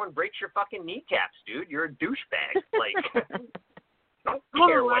hope someone breaks your fucking kneecaps, dude. You're a douchebag. Like, don't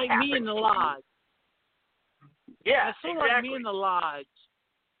care what like happened me in the to you. lodge. Yeah, Sort exactly. like me in the lodge.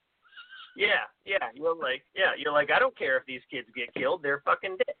 Yeah. You're like, I don't care if these kids get killed. They're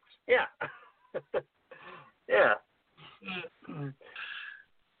fucking dicks. Yeah. Yeah.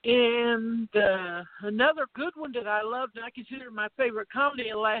 And another good one that I loved and I consider my favorite comedy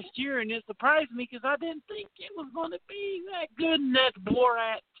of last year, and it surprised me because I didn't think it was going to be that good, and that's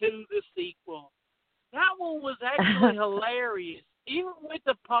Borat 2, the sequel. That one was actually hilarious, even with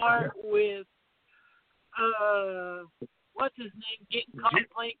the part with, what's his name, getting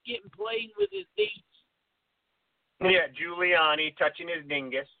playing with his knees. Yeah, Giuliani touching his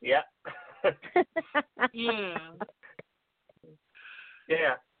dingus. Yeah. Yeah.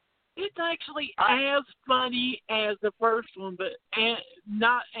 Yeah. It's actually as funny as the first one, but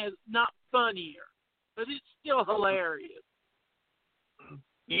not funnier. But it's still hilarious.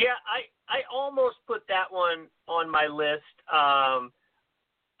 Yeah, I almost put that one on my list. I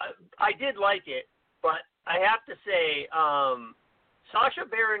did like it, but I have to say, Sacha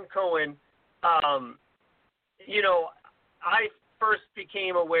Baron Cohen, you know, I first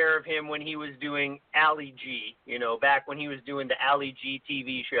became aware of him when he was doing Ali G, you know, back when he was doing the Ali G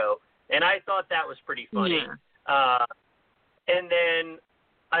TV show. And I thought that was pretty funny. Yeah. And then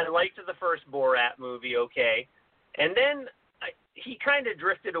I liked the first Borat movie, okay. And then he kind of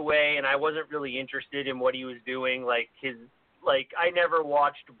drifted away, and I wasn't really interested in what he was doing. I never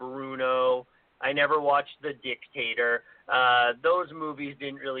watched Bruno. I never watched The Dictator. Those movies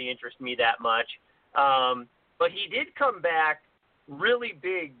didn't really interest me that much. But he did come back really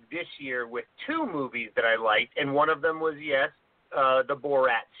big this year with two movies that I liked, and one of them was, the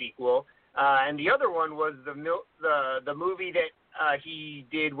Borat sequel, and the other one was the movie that he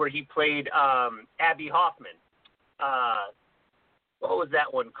did where he played Abby Hoffman. What was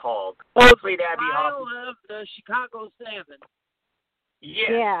that one called? Oh, he played Abby Hoffman. Of the Chicago 7.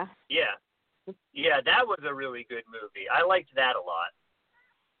 Yeah. Yeah, that was a really good movie. I liked that a lot.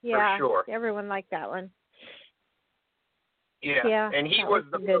 Yeah, for sure. Everyone liked that one. Yeah, and he was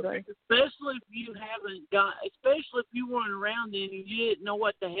the good one. Especially if you weren't around then and you didn't know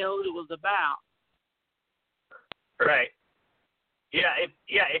what the hell it was about. Right. Yeah,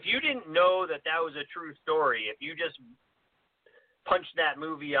 if you didn't know that was a true story, if you just punched that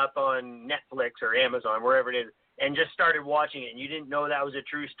movie up on Netflix or Amazon, wherever it is, and just started watching it and you didn't know that was a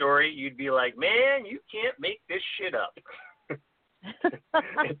true story, you'd be like, man, you can't make this shit up.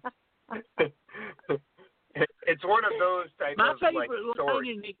 It's one of those types My of favorite stories.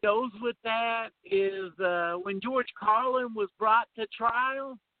 line, and it goes with that, is when George Carlin was brought to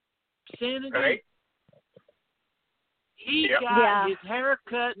trial, Senator. Right. He got his hair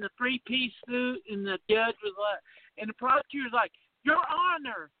cut in a three-piece suit, and the judge was like, and the prosecutor's like, Your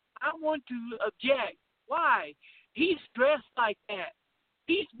Honor, I want to object. Why? He's dressed like that.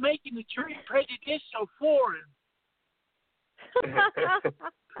 He's making the jury prejudicial for him.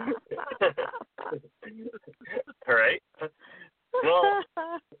 All right. Well,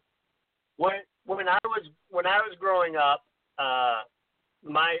 when I was growing up,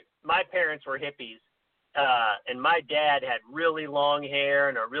 my parents were hippies, and my dad had really long hair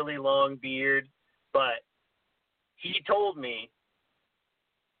and a really long beard. But he told me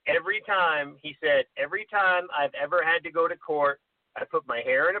every time I've ever had to go to court, I put my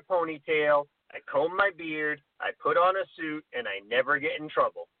hair in a ponytail, I comb my beard, I put on a suit, and I never get in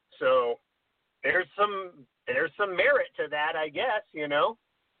trouble. So there's some merit to that, I guess, you know.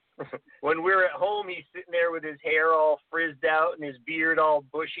 When we're at home, he's sitting there with his hair all frizzed out and his beard all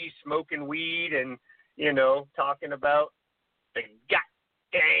bushy, smoking weed and, you know, talking about the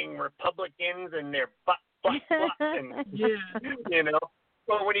goddamn Republicans and their butt, and, you know.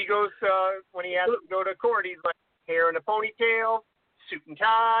 But when he has to go to court, he's like, hair in a ponytail, suit and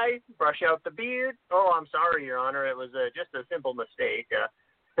tie, brush out the beard. Oh, I'm sorry, Your Honor. It was just a simple mistake.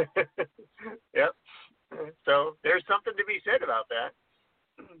 Yep. So there's something to be said about that.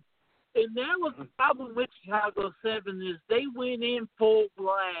 And that was the problem with Chicago 7 is they went in full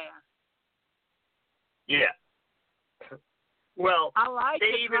blast. Yeah. Well, I like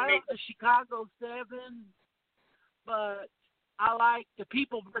the Chicago 7, but I like the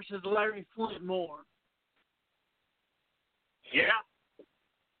People versus Larry Flint more. Yeah.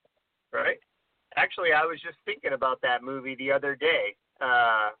 Right? Actually, I was just thinking about that movie the other day.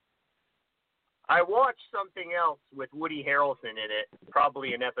 I watched something else with Woody Harrelson in it,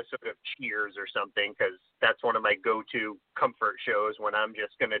 probably an episode of Cheers or something, because that's one of my go-to comfort shows when I'm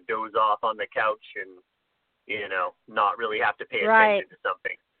just going to doze off on the couch and, not really have to pay attention to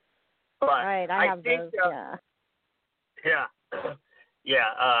something. But right, I have think, those, yeah.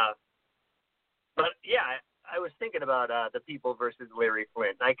 But yeah, I was thinking about The People versus Larry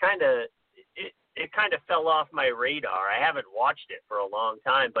Flint. I it kind of fell off my radar. I haven't watched it for a long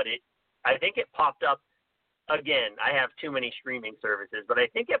time, but I think it popped up again. I have too many streaming services, but I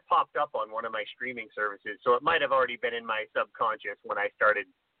think it popped up on one of my streaming services. So it might have already been in my subconscious when I started,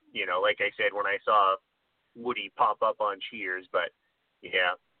 like I said, when I saw Woody pop up on Cheers. But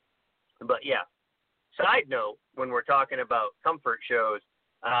yeah. Side note, when we're talking about comfort shows,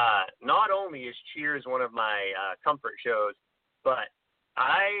 not only is Cheers one of my comfort shows, but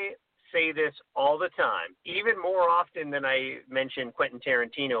I say this all the time, even more often than I mention Quentin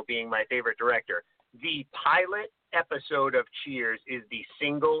Tarantino being my favorite director. The pilot episode of Cheers is the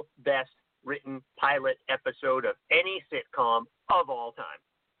single best written pilot episode of any sitcom of all time,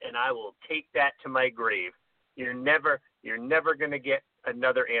 and I will take that to my grave. You're never going to get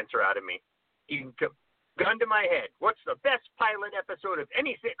another answer out of me. You can gun to my head. What's the best pilot episode of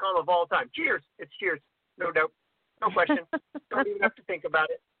any sitcom of all time? Cheers. It's Cheers. No doubt. No question. Don't even have to think about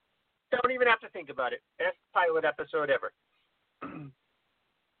it. Best pilot episode ever.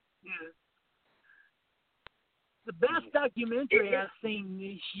 The best documentary I've seen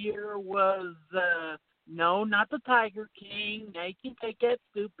this year was, no, not the Tiger King. They can take that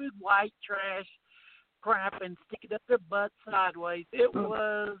stupid white trash crap and stick it up their butt sideways. It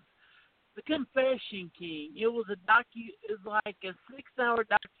was The Confession King. It was like a 6-hour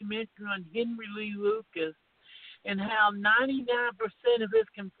documentary on Henry Lee Lucas and how 99% of his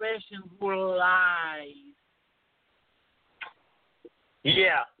confessions were lies.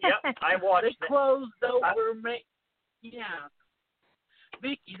 Yeah, yep, I watched They closed over,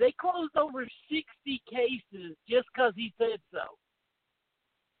 Vicky, they closed over 60 cases just because he said so.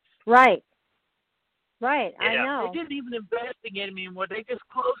 Right, yeah. I know. They didn't even investigate him anymore. They just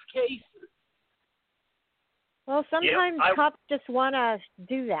closed cases. Well, sometimes cops just want to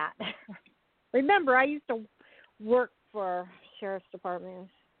do that. Remember, I used to work for sheriff's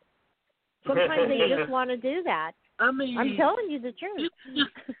departments. Sometimes they just want to do that. I mean, I'm telling you the truth.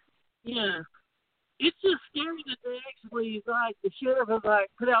 It's just scary that they actually, like, the sheriff has, like,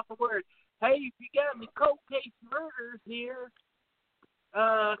 put out the word, hey, if you got any cold case murders here,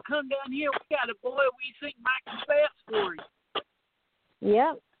 come down here. We got a boy we think might confess for you.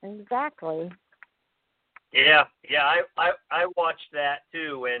 Yep, exactly. Yeah, I watched that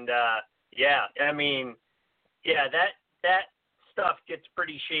too, and I mean, that stuff gets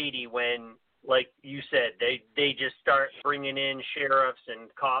pretty shady when, like you said, they just start bringing in sheriffs and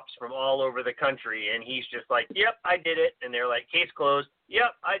cops from all over the country, and he's just like, yep, I did it, and they're like, case closed.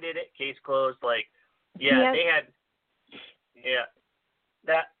 Yep, I did it, case closed. Like, they had,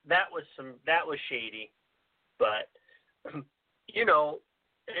 that was shady, but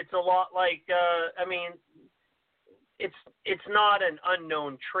it's a lot like, I mean, it's not an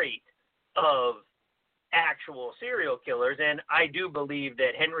unknown trait of actual serial killers, and I do believe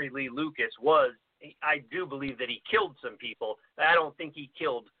that Henry Lee Lucas I do believe that he killed some people. I don't think he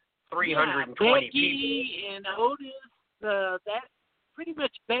killed 320 Becky people. And Otis, that's pretty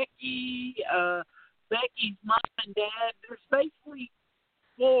much Becky, Becky's mom and dad. There's basically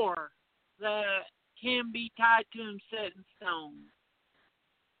 4 that can be tied to him set in stone.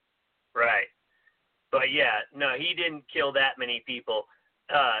 Right. But no, he didn't kill that many people.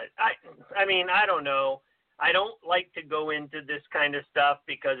 I mean, I don't know. I don't like to go into this kind of stuff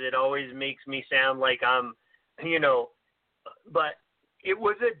because it always makes me sound like I'm, but it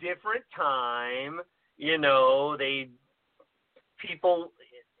was a different time,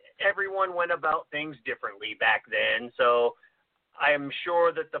 everyone went about things differently back then. So I'm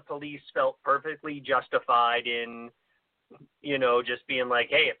sure that the police felt perfectly justified in, just being like,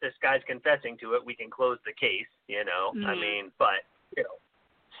 hey, if this guy's confessing to it, we can close the case, Mm-hmm. I mean, but,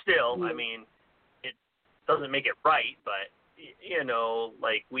 still, I mean, it doesn't make it right, but,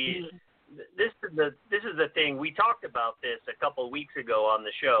 like this is the thing. We talked about this a couple of weeks ago on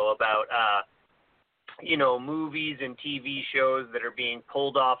the show about, movies and TV shows that are being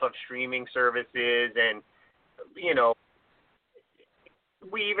pulled off of streaming services. And,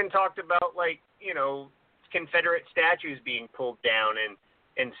 we even talked about, like, Confederate statues being pulled down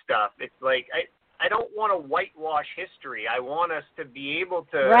and stuff. It's like, I don't want to whitewash history. I want us to be able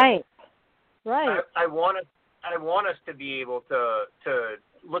to. Right. I want us to be able to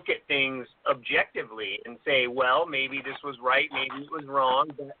look at things objectively and say, well, maybe this was right, maybe it was wrong.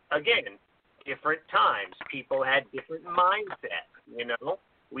 But again, different times, people had different mindsets. You know,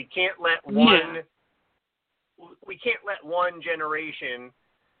 we can't let one generation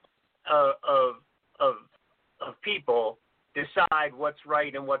of people decide what's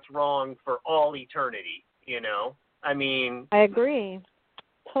right and what's wrong for all eternity. You know, I mean, I agree.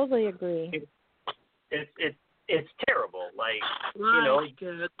 Totally agree. It's terrible. Like, you know.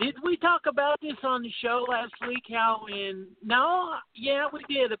 Did we talk about this on the show last week? We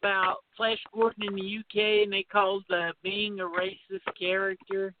did, about Flash Gordon in the UK, and they called being a racist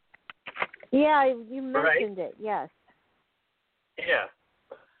character. Yeah, you mentioned it. Yes. Yeah.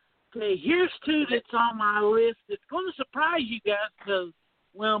 Okay, here's two that's on my list. It's going to surprise you guys because,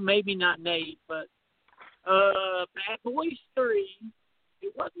 well, maybe not Nate, but Bad Boys 3.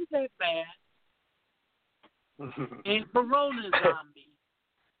 It wasn't that bad. And Corona Zombie.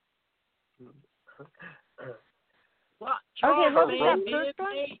 What? Okay, what was that first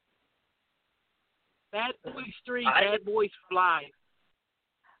one? Bad Boys 3, Bad Boys for Life.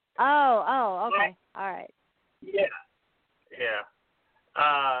 Oh, okay. All right. Yeah.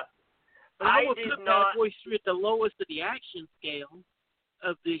 I would put Bad Boys 3 at the lowest of the action scale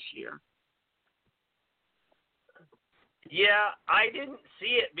of this year. Yeah, I didn't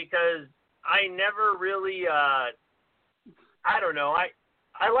see it because I never really, I don't know. I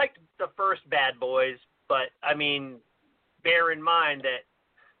liked the first Bad Boys, but, I mean, bear in mind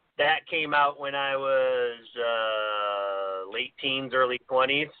that came out when I was late teens, early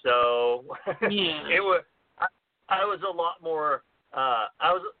 20s, so yeah. I was a lot more,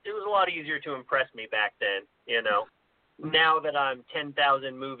 it was a lot easier to impress me back then, you know. Now that I'm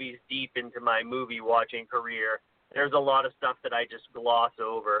 10,000 movies deep into my movie watching career, there's a lot of stuff that I just gloss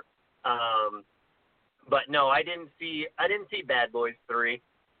over. But no, I didn't see Bad Boys 3.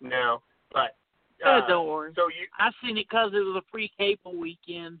 No, but don't worry. So I seen it because it was a free cable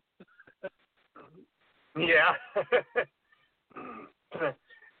weekend. Yeah.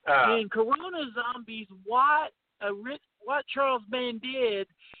 And Corona Zombies, what Charles Band did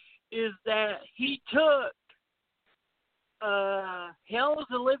is that he took Hell of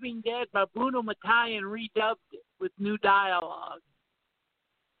the Living Dead by Bruno Mattei and redubbed it with new dialogue.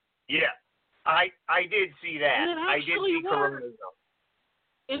 Yeah, I did see that. And it I did see Corona Zombies.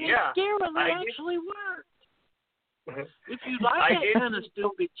 And it scarily actually worked. If you like that kind of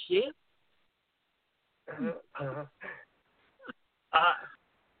stupid shit.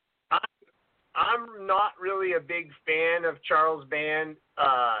 I'm not really a big fan of Charles Band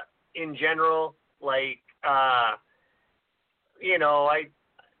in general. Like, you know,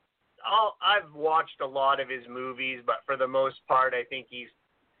 I've watched a lot of his movies, but for the most part, I think he's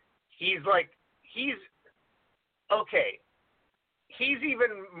okay. He's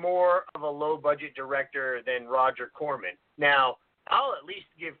even more of a low-budget director than Roger Corman. Now, I'll at least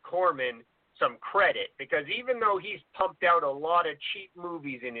give Corman some credit, because even though he's pumped out a lot of cheap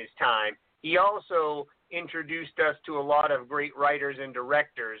movies in his time, he also introduced us to a lot of great writers and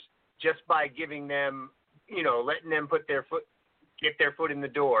directors just by giving them, you know, letting them get their foot in the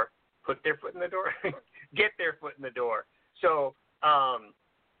door. So,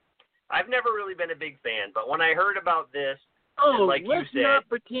 I've never really been a big fan, but when I heard about this, like let's you said, not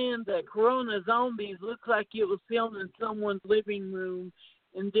pretend that Corona Zombies looks like it was filmed in someone's living room,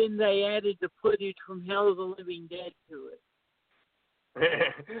 and then they added the footage from Hell of the Living Dead to it.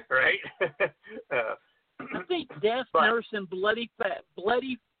 Right? I think Death Nurse and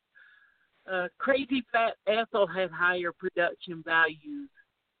Crazy Fat Ethel had higher production values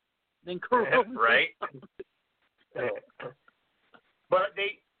than Corona. Right? But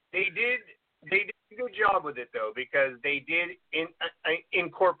they did a good job with it, though, because they did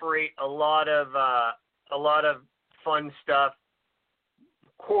incorporate a lot of fun stuff,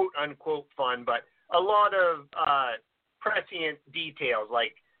 quote unquote fun, but a lot of prescient details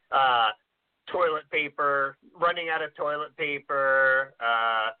like toilet paper, running out of toilet paper,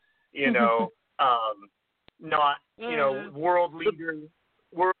 you know, not, you know, world leaders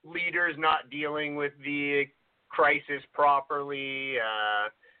not dealing with the crisis properly,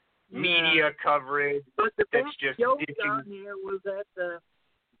 media coverage. But the that's best just joke on here was at the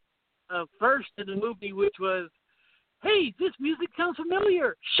first in the movie, which was, "Hey, this music sounds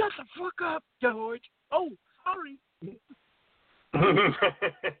familiar. Shut the fuck up, George. Oh, sorry." And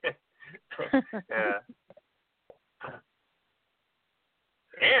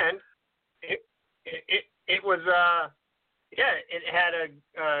it was it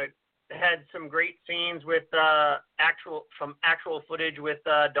had some great scenes with actual footage with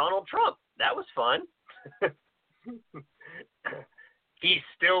Donald Trump. That was fun. he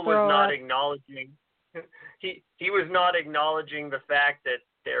still was not acknowledging. He was not acknowledging the fact that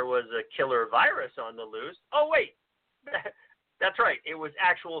there was a killer virus on the loose. Oh wait, that's right. It was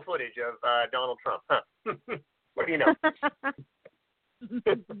actual footage of Donald Trump. Huh? What do you know?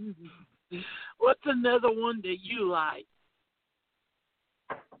 What's another one that you like?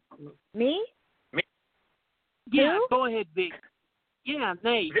 Me? Yeah, Who? go ahead, Vic. Yeah,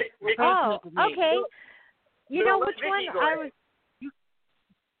 Nate. Vic. Oh, Nate. okay. You know which Vicky, one go I ahead. was?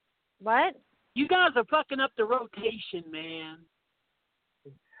 What? You guys are fucking up the rotation, man.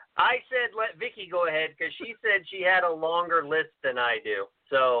 I said let Vicky go ahead because she said she had a longer list than I do.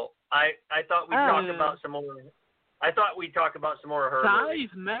 So I thought we'd talk about some more. I thought we'd talk about some more of her. Size movies.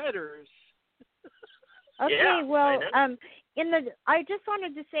 Matters. Okay, Yeah, well, I just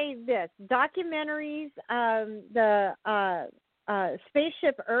wanted to say this: documentaries, the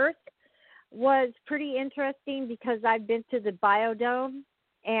Spaceship Earth was pretty interesting because I've been to the Biodome,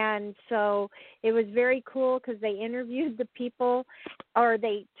 and so it was very cool because they interviewed the people, or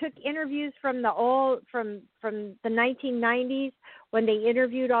they took interviews from from the 1990s when they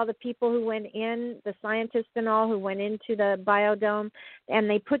interviewed all the people who went in, the scientists and all who went into the Biodome, and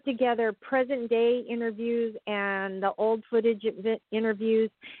they put together present day interviews and the old footage interviews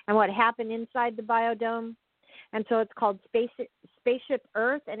and what happened inside the Biodome. And so it's called Spaceship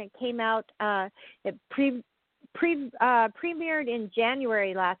Earth, and it came out, it premiered in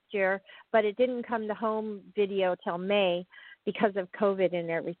January last year, but it didn't come to home video till May because of COVID and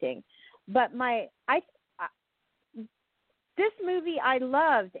everything. But this movie I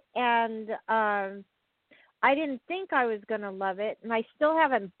loved, and I didn't think I was going to love it, and I still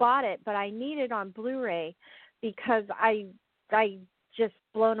haven't bought it, but I need it on Blu-ray because I just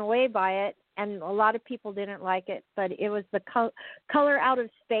blown away by it, and a lot of people didn't like it, but it was the Color Out of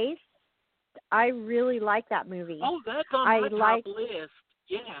Space. I really like that movie. Oh, that's on my top list.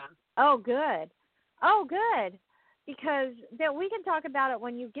 Yeah. Oh, good. Because then we can talk about it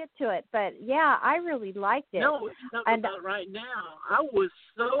when you get to it. But yeah, I really liked it. No, it's not about it right now. I was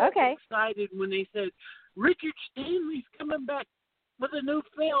so excited when they said Richard Stanley's coming back with a new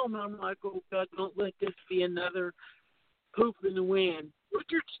film. I'm like, oh God, don't let this be another poof in the wind.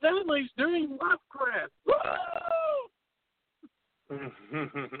 Richard Stanley's doing Lovecraft. Whoa!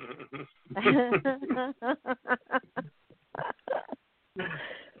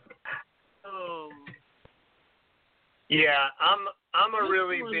 Oh. Yeah, I'm a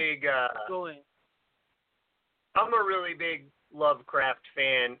really big I'm a really big Lovecraft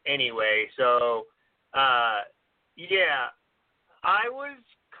fan anyway. So yeah, I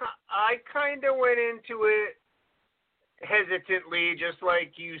kind of went into it hesitantly, just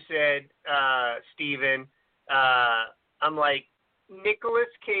like you said, Steven. I'm like, Nicolas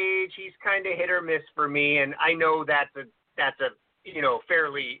Cage, he's kind of hit or miss for me, and I know that's a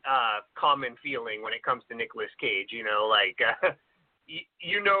fairly common feeling when it comes to Nicolas Cage. When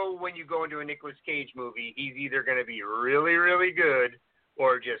you go into a Nicolas Cage movie, he's either going to be really, really good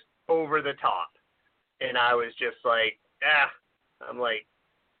or just over the top. And I was just like, I'm like,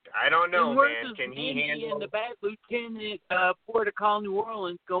 I don't know, man. Can he handle? And the Bad Lieutenant, Port of Call, New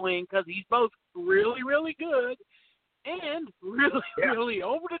Orleans, go in because he's both really, really good and really, really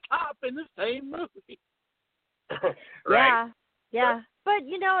over the top in the same movie. Right. Yeah. But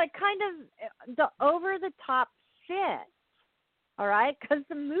it kind of the over the top fits. All right, because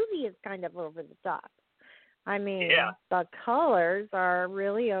the movie is kind of over the top. I mean, the colors are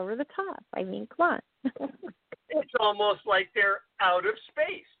really over the top. I mean, come on. It's almost like they're out of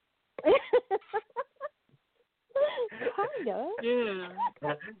space. Kind of.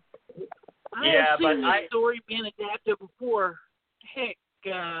 Yeah. I've seen this story being adapted before. Heck,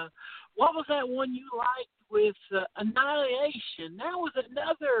 what was that one you liked with Annihilation? That was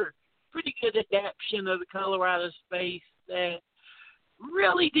another pretty good adaptation of the Color Out of Space that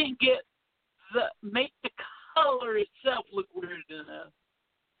really didn't make the color itself look weird enough.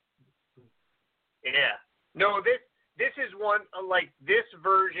 Yeah. No, this is one, like, this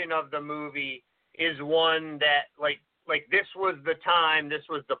version of the movie is one that, like this was the time, this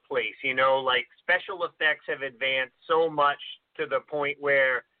was the place, like, special effects have advanced so much to the point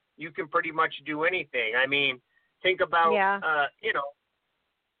where you can pretty much do anything. I mean, think about,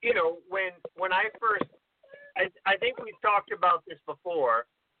 when I first, I think we've talked about this before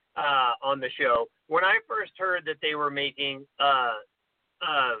on the show. When I first heard that they were making a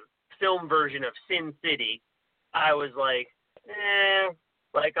film version of Sin City, I was like,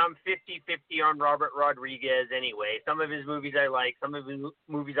 I'm 50-50 on Robert Rodriguez anyway. Some of his movies I like, some of his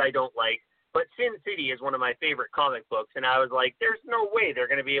movies I don't like. But Sin City is one of my favorite comic books, and I was like, there's no way they're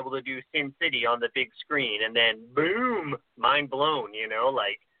going to be able to do Sin City on the big screen. And then, boom, mind blown, you know,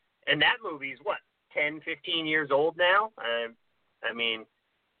 like, and that movie's, what, 10, 15 years old now? I mean,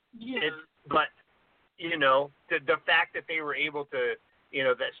 Yeah. but, you know, the fact that they were able to, you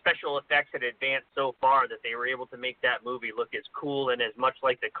know, that special effects had advanced so far that they were able to make that movie look as cool and as much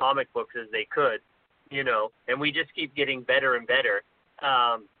like the comic books as they could, you know, and we just keep getting better and better.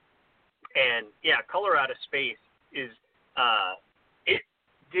 And yeah, Color Out of Space is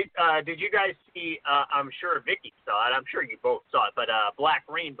did you guys see? I'm sure Vicky saw it. I'm sure you both saw it. But Black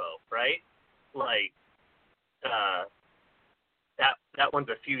Rainbow, right? Like that one's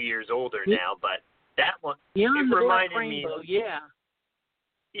a few years older now, but that one Beyond it the Black reminded Rainbow, me. yeah.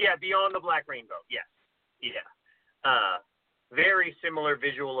 Yeah, Beyond the Black Rainbow. Yes. Yeah. Very similar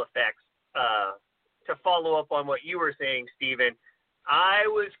visual effects. To follow up on what you were saying, Stephen, I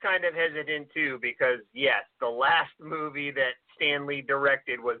was kind of hesitant too because, yes, the last movie that Stan Lee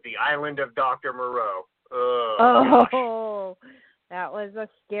directed was The Island of Dr. Moreau. Oh, that was a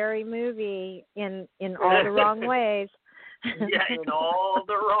scary movie in all the wrong ways. Yeah, in all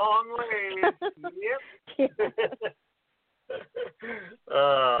the wrong ways. Yep.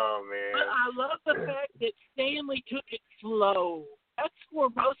 Oh, man. But I love the fact that Stanley took it slow. That's where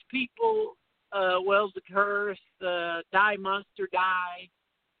most people, Wells the Curse, Die Monster Die,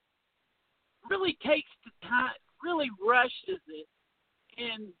 really takes the time, really rushes it.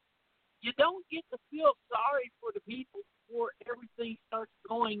 And you don't get to feel sorry for the people before everything starts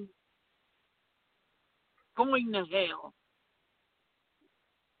going to hell.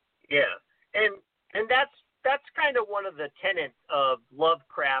 Yeah, and that's kind of one of the tenets of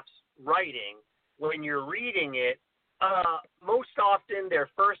Lovecraft's writing. When you're reading it, most often they're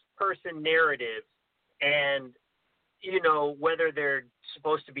first-person narratives, and, you know, whether they're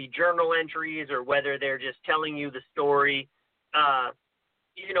supposed to be journal entries or whether they're just telling you the story,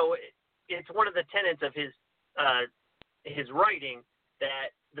 you know, it's one of the tenets of his writing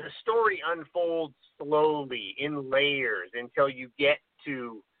that the story unfolds slowly in layers until you get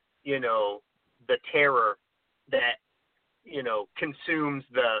to, you know, the terror that, you know, consumes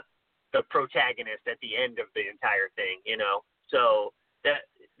the protagonist at the end of the entire thing, you know. So that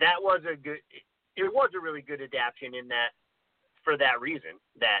was it was a really good adaptation in that, for that reason,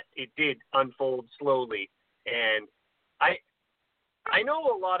 that it did unfold slowly. And I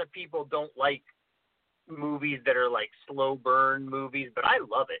know a lot of people don't like movies that are like slow burn movies, but I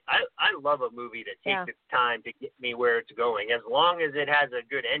love it. I love a movie that takes its time to get me where it's going. As long as it has a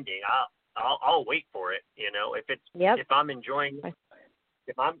good ending, I'll wait for it. You know, if I'm enjoying it,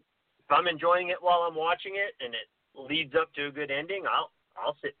 if I'm enjoying it while I'm watching it and it leads up to a good ending,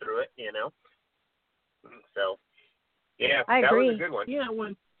 I'll sit through it. You know, so yeah, I agree. was a good one. Yeah,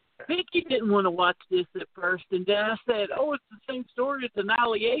 when Vicky didn't want to watch this at first, and then I said, "Oh, it's the same story as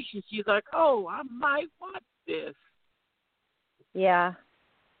Annihilation." She's like, "Oh, I might watch this." Yeah.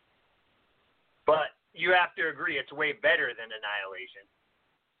 But you have to agree, it's way better than Annihilation.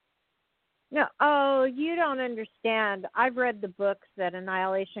 No, oh, you don't understand. I've read the books that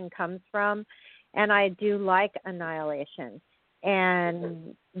Annihilation comes from, and I do like Annihilation.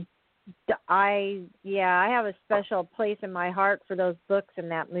 And I have a special place in my heart for those books and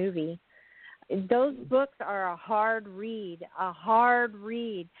that movie. Those books are a hard read.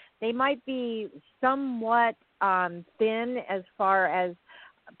 They might be somewhat thin as far as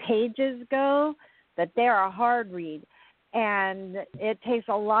pages go, but they're a hard read. And it takes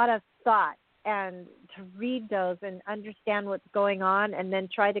a lot of thought and to read those and understand what's going on and then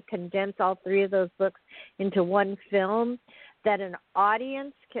try to condense all three of those books into one film that an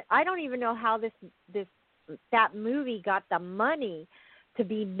audience can. I don't even know how that movie got the money to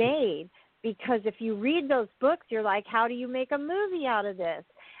be made, because if you read those books, you're like, how do you make a movie out of this?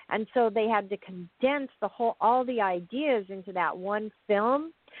 And so they had to condense all the ideas into that one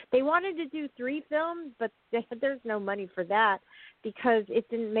film. They wanted to do 3 films, but there's no money for that because it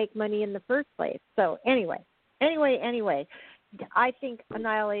didn't make money in the first place. So anyway, I think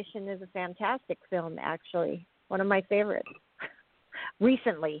Annihilation is a fantastic film, actually. One of my favorites.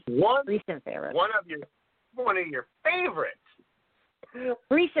 Recent favorites. One of your favorites.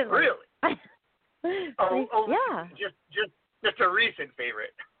 Recently. Really? Yeah. Just a recent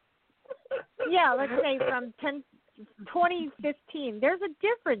favorite. Yeah, let's say from 2015. There's a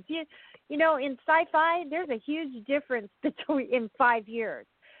difference. You know, in sci-fi, there's a huge difference in 5 years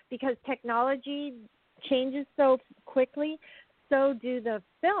because technology changes so quickly. So do the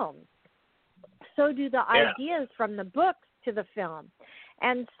films. So do the ideas from the books to the film.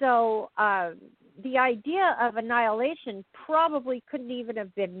 And so the idea of Annihilation probably couldn't even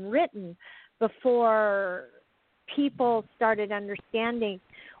have been written before people started understanding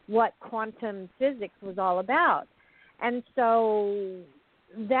what quantum physics was all about. And so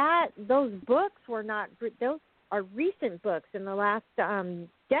those books those are recent books in the last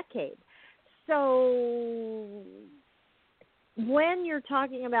decade. So when you're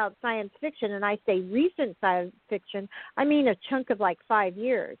talking about science fiction, and I say recent science fiction, I mean a chunk of like 5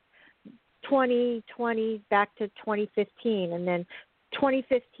 years, 2020 back to 2015, and then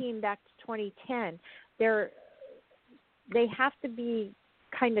 2015 back to 2010. They have to be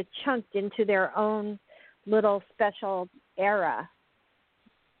kind of chunked into their own little special era.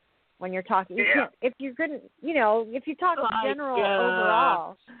 When you're talking, you can't, if you're going to, if you talk general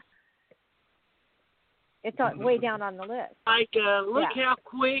overall, it's way down on the list. Look how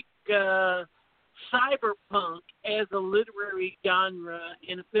quick cyberpunk as a literary genre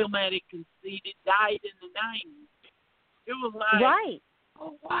and a filmatic conceit, it died in the 90s. It was like, right.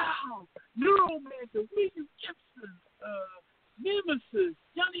 Oh, wow, Neuromancer, William Gibson, Nemesis,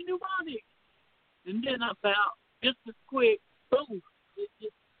 Johnny Mnemonic. And then about just as quick, boom,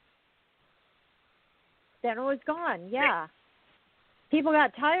 then it was gone, yeah. People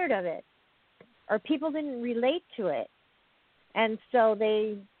got tired of it, or people didn't relate to it, and so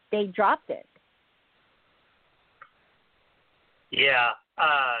they dropped it. Yeah,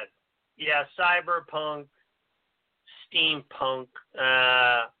 cyberpunk, steampunk,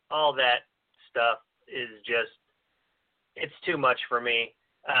 all that stuff is just, it's too much for me.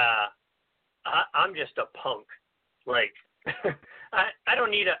 I'm just a punk. Like, I don't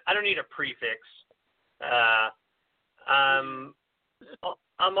need a prefix.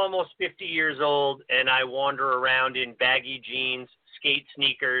 I'm almost 50 years old, and I wander around in baggy jeans, skate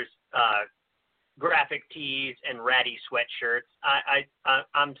sneakers, graphic tees, and ratty sweatshirts.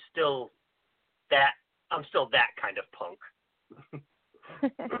 I'm still that kind of punk.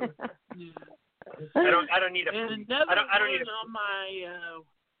 I don't need a. And I don't need a.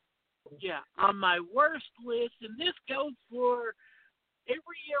 On my worst list, and this goes for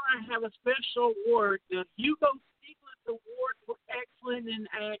every year I have a special award, the Hugo Stiglitz Award for Excellent in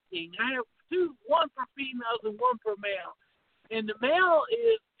Acting. I have two, one for females and one for male. And the male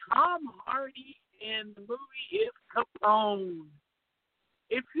is Tom Hardy, and the movie is Capone.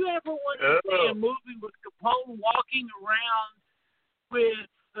 If you ever want to see a movie with Capone walking around with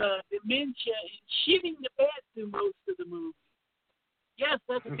dementia and shitting the bed through most of the movie, yes,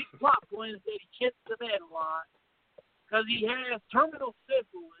 that's a big plot point, is that he shits the bed a lot because he has terminal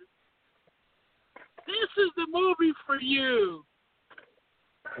syphilis. This is the movie for you.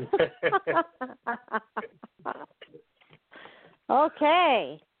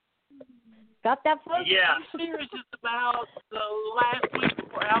 Okay. Got that, folks? Yeah. This series is about the last week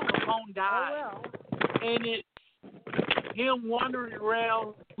before Al Capone died. Oh, well. And it's him wandering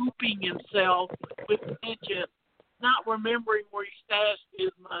around, pooping himself with dementia, not remembering where he stashed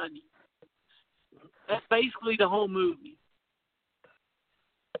his money. That's basically the whole movie.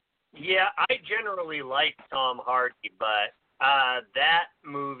 Yeah, I generally like Tom Hardy, but that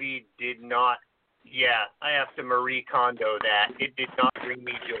movie did not. Yeah, I have to Marie Kondo that. It did not bring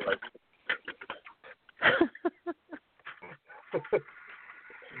me joy.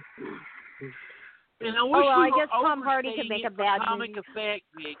 And I guess Tom Hardy could make a bad comic movie. effect,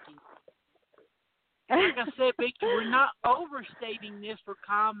 Vicky. Like I said, Vicky, we're not overstating this for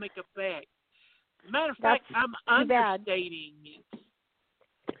comic effect. As a matter of fact, I'm understating it.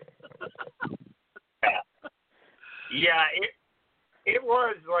 Yeah, it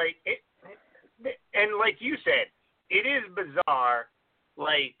was like it, and like you said, it is bizarre,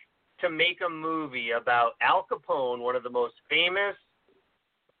 like, to make a movie about Al Capone, one of the most famous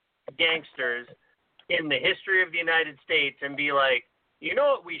gangsters in the history of the United States, and be like, you know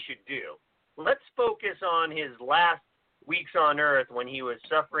what we should do? Let's focus on his last weeks on Earth when he was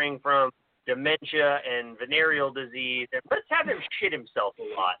suffering from dementia and venereal disease, and let's have him shit himself a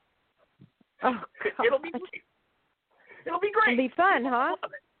lot. Oh, It'll be great. It'll be great. It'll be fun, huh?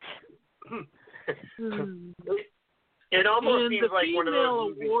 It almost and seems like one of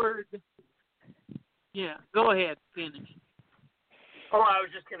those movies. Award. Yeah, go ahead, finish. Oh, I was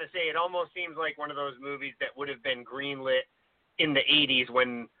just going to say, it almost seems like one of those movies that would have been greenlit in the 80s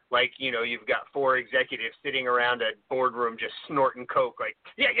when, like, you know, you've got four executives sitting around a boardroom just snorting coke, like,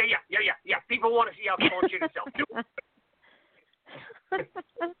 yeah. People want to see how Capone shit himself.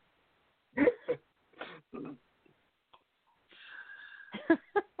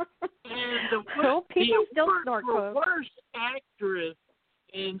 And the people still award snort for coke. worst actress,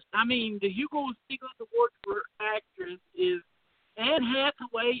 and I mean the Hugo Stiglitz Award for actress is Anne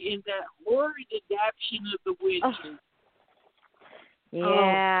Hathaway in that horrid adaptation of The Witches.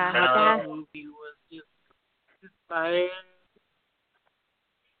 Yeah. That movie was just bad.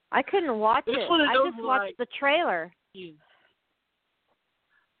 I couldn't watch it. I just watched the trailer. Yeah.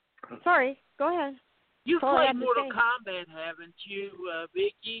 Sorry, go ahead. You played Mortal Kombat, haven't you,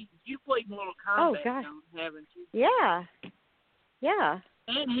 Vicky? You played Mortal Kombat, haven't you? Yeah. Yeah.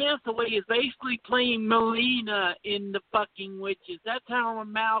 Anne Hathaway is basically playing Melina in The Fucking Witches. That's how her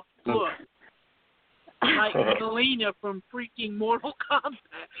mouth looks. Like Melina from freaking Mortal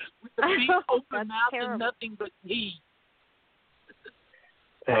Kombat with the big open mouth terrible. and nothing but teeth.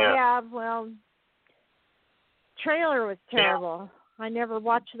 Yeah, well, trailer was terrible. I never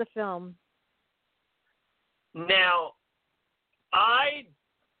watched the film. Now, I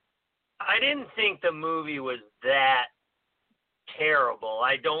didn't think the movie was that terrible.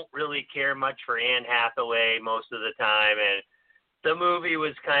 I don't really care much for Anne Hathaway most of the time, and the movie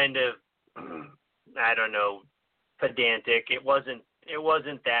was kind of, I don't know, pedantic. It wasn't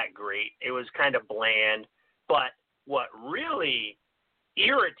that great. It was kind of bland. But what really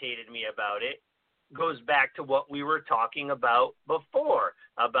irritated me about it goes back to what we were talking about before,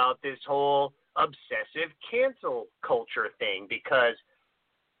 about this whole obsessive cancel culture thing, because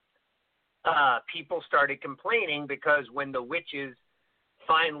people started complaining because when the witches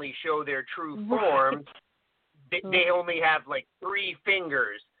finally show their true form, they only have like 3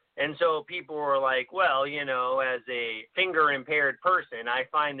 fingers. And so people were like, well, you know, as a finger-impaired person, I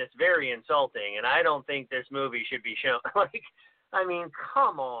find this very insulting, and I don't think this movie should be shown. Like, I mean,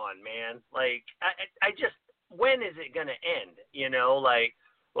 come on, man. Like, I just, when is it going to end? You know, like,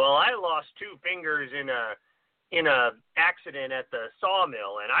 well, I lost 2 fingers in a accident at the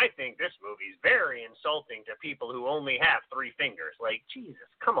sawmill, and I think this movie's very insulting to people who only have 3 fingers. Like, Jesus,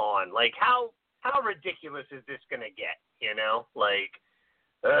 come on. Like, how ridiculous is this going to get, you know? Like,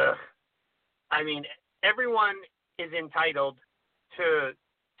 I mean, everyone is entitled to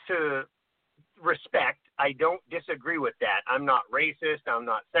respect. I don't disagree with that. I'm not racist. I'm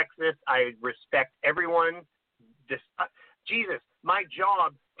not sexist. I respect everyone. Jesus, my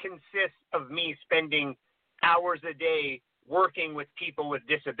job consists of me spending hours a day working with people with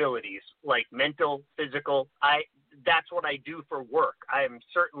disabilities, like mental, physical. That's what I do for work. I am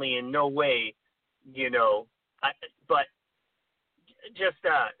certainly in no way, you know, but just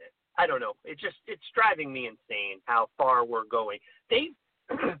I don't know. It's driving me insane how far we're going.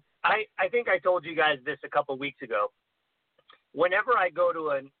 I think I told you guys this a couple weeks ago. Whenever I go to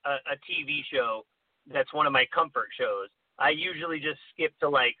a TV show that's one of my comfort shows, I usually just skip to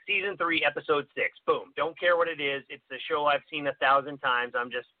like season 3, episode 6. Boom. Don't care what it is. It's a show I've seen 1,000 times. I'm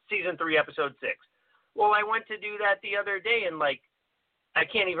just season 3, episode 6. Well, I went to do that the other day, and like, I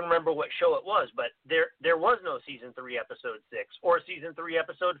can't even remember what show it was, but there was no season 3, episode 6 or season 3,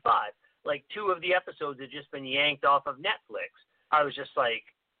 episode 5. Like 2 of the episodes had just been yanked off of Netflix. I was just like,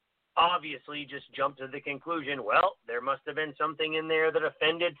 obviously just jumped to the conclusion, well, there must have been something in there that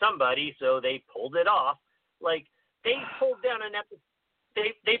offended somebody, so they pulled it off. Like, they pulled down an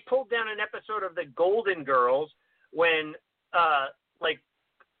episode of the Golden Girls when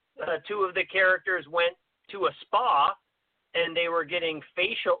 2 of the characters went to a spa and they were getting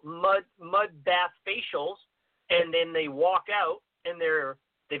mud bath facials, and then they walk out and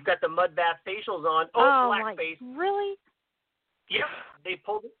they've got the mud bath facials on. Blackface. Really? Yep, they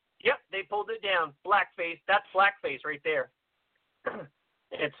pulled it down. Blackface. That's blackface right there.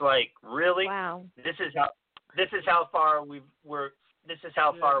 It's like, really? Wow. This is how far we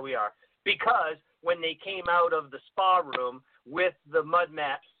are. Because when they came out of the spa room with the mud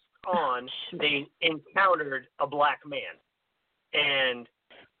mats on, they encountered a black man. And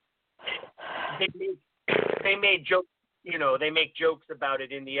they made jokes, you know, they make jokes about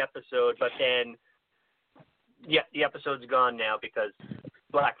it in the episode, but then, yeah, the episode's gone now because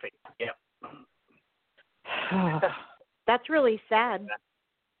blackface. Yeah. That's really sad.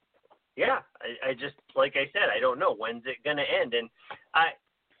 Yeah, I just, like I said, I don't know, when's it going to end? And I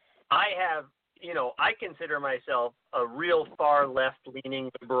have, you know, I consider myself a real far left-leaning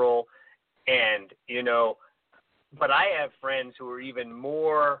liberal, and, you know, but I have friends who are even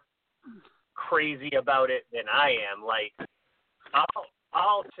more crazy about it than I am. Like,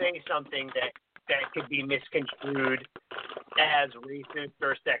 I'll say something that could be misconstrued as racist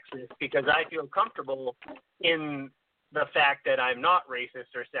or sexist because I feel comfortable in the fact that I'm not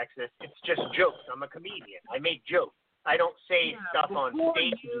racist or sexist. It's just jokes. I'm a comedian. I make jokes. I don't say stuff on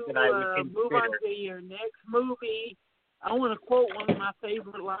stage that I would consider. Move on to your next movie, I want to quote one of my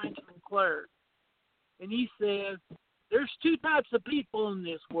favorite lines from Clerk. And he says, there's 2 types of people in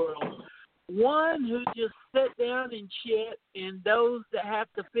this world. One who just sit down and shit, and those that have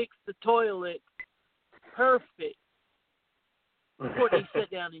to fix the toilet. Perfect. before they sit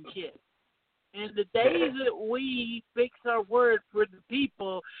down and shit. And the days that we fix our word for the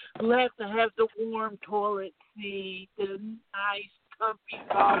people who have to have the warm toilet seat, the nice, comfy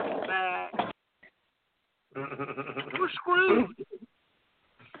coffee bag, we're screwed.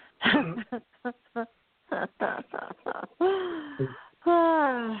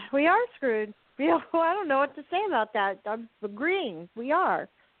 We are screwed. I don't know what to say about that. I'm agreeing. We are.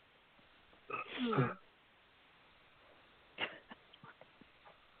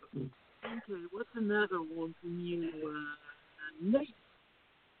 Okay, what's another one from you, Nate?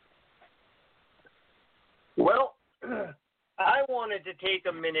 Well, I wanted to take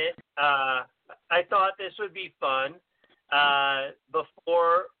a minute. I thought this would be fun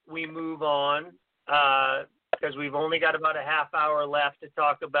before we move on, because we've only got about a half hour left to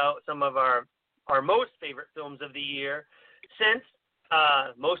talk about some of our most favorite films of the year. Since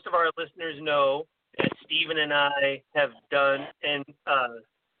most of our listeners know that Stephen and I have done,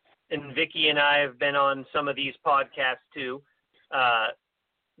 and Vicky and I have been on some of these podcasts too.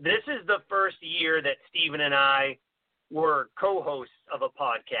 This is the first year that Stephen and I were co-hosts of a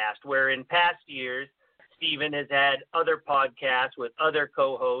podcast, where in past years, Stephen has had other podcasts with other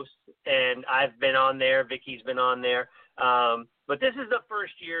co-hosts, and I've been on there, Vicky's been on there. But this is the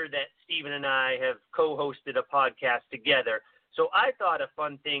first year that Stephen and I have co-hosted a podcast together. So I thought a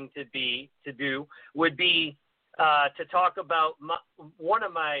fun thing to do would be to talk about one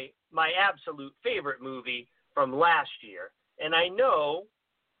of my absolute favorite movie from last year. And I know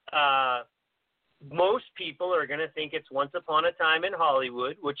most people are going to think it's Once Upon a Time in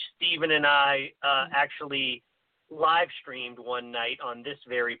Hollywood, which Stephen and I actually live streamed one night on this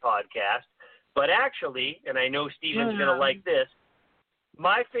very podcast. But actually, and I know Stephen's going to like this,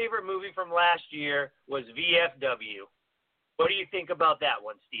 my favorite movie from last year was VFW. What do you think about that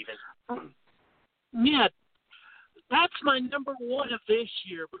one, Stephen? Yeah, that's my number one of this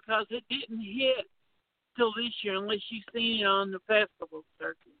year, because it didn't hit till this year unless you've seen it on the festival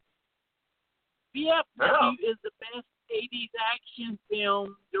circuit. VFW is the best 80s action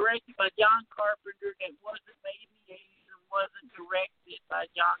film directed by John Carpenter that wasn't made in the 80s and wasn't directed by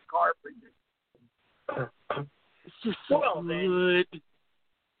John Carpenter. It's just so good. Then,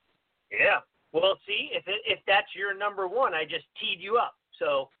 yeah. Well, see, if that's your number one, I just teed you up.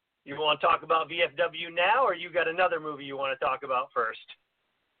 So you want to talk about VFW now, or you got another movie you want to talk about first?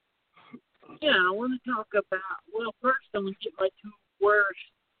 Yeah, I want to talk about, well, first I'm going to get my two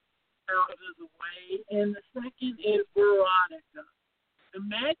worst out of the way, and the second is Veronica.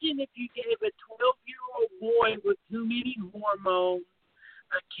 Imagine if you gave a 12-year-old boy with too many hormones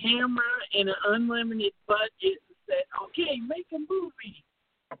a camera and an unlimited budget and said, okay, make a movie.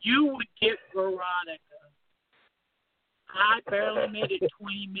 You would get Veronica. I barely made it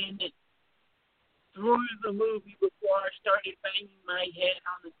 20 minutes through the movie before I started banging my head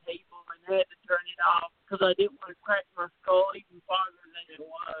on the table and had to turn it off because I didn't want to crack my skull even farther than it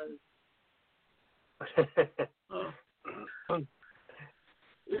was.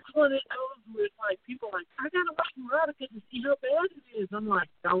 It's one of those where it's like people are like, I gotta watch Veronica to see how bad it is. I'm like,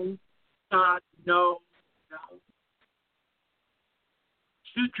 don't, God, no.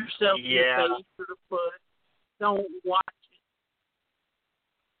 Shoot yourself in the face or the foot. Don't watch it.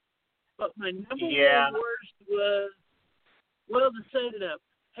 But my number one worst was, well, to set it up.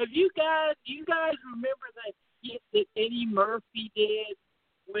 Do you guys remember that skit that Eddie Murphy did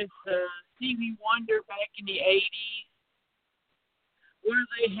with Stevie Wonder back in the 80s? Where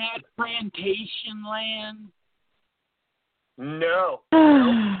they had Plantation Land? No.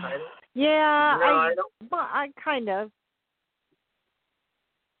 Yeah, no, I don't. I kind of.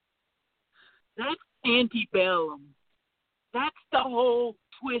 That's Antebellum. That's the whole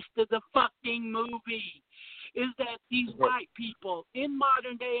twist of the fucking movie. Is that these white people in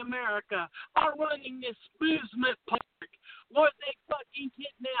modern day America are running this amusement park where they fucking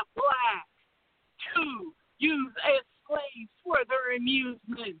kidnap blacks to use as slaves for their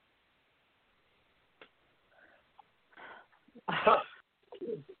amusement.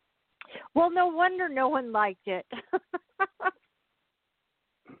 Well, no wonder no one liked it.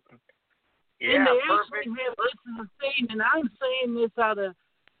 And they actually have listened to saying, and I'm saying this out of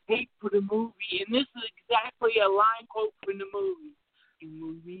hate for the movie, and this is exactly a line quote from the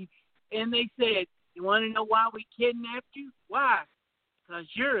movie. And they said, you want to know why we kidnapped you? Why? Because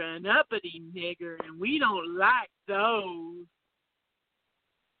you're an uppity nigger, and we don't like those.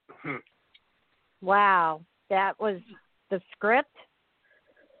 Wow. That was the script?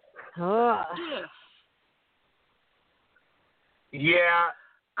 Oh. Yeah.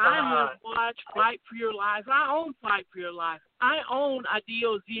 I have watched Fight for Your Life. I own Fight for Your Life. I own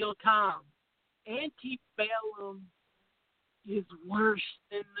Adio Zio Tom. Antebellum is worse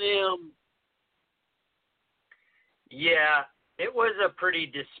than them. Yeah, it was a pretty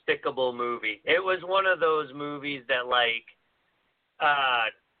despicable movie. It was one of those movies that, like, I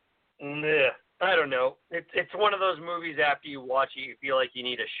don't know. It's one of those movies after you watch it, you feel like you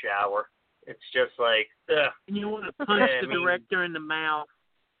need a shower. It's just like, ugh. And you want to punch the director in the mouth.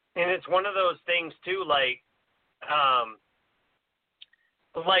 And it's one of those things too, like I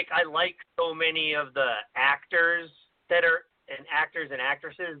like so many of the actors and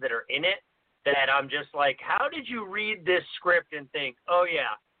actresses that are in it, that I'm just like, how did you read this script and think, oh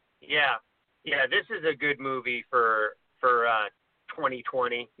yeah, this is a good movie for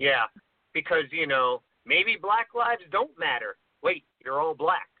 2020, yeah, because maybe Black lives don't matter. Wait, you're all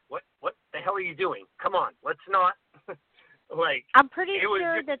black. What the hell are you doing? Come on, let's not. Like, I'm pretty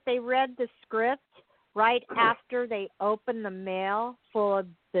sure that they read the script right after they opened the mail full of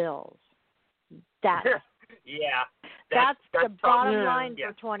bills. That's that's the bottom line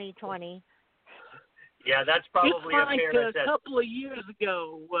for 2020. Yeah, that's probably it's a fair assessment. A couple of years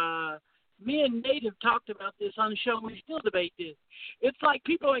ago, me and Nate have talked about this on the show, and we still debate this. It's like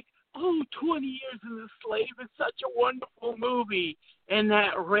people are like, oh, 20 Years a Slave is such a wonderful movie, and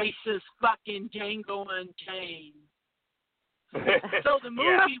that racist fucking Django Unchained. So the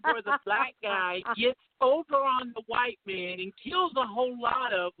movie where the black guy gets over on the white man and kills a whole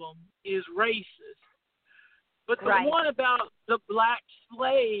lot of them is racist. But the one about the black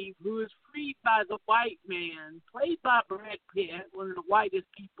slave who is freed by the white man, played by Brad Pitt, one of the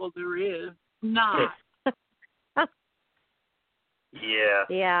whitest people there is, not.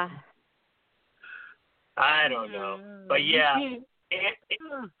 Yeah. I don't know. But yeah.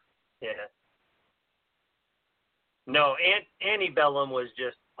 No, Antebellum was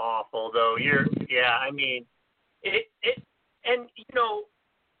just awful, though. I mean, it, and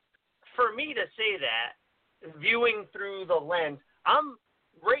for me to say that, viewing through the lens, I'm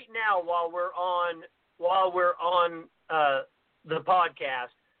right now while we're on the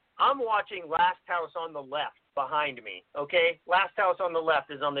podcast, I'm watching Last House on the Left behind me. Okay, Last House on the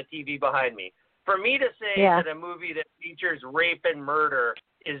Left is on the TV behind me. For me to say that a movie that features rape and murder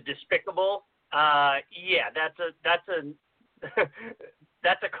is despicable, that's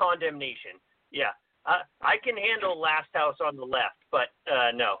a condemnation. Yeah, I can handle Last House on the Left, but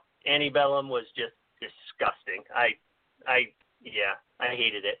no, Antebellum was just disgusting. I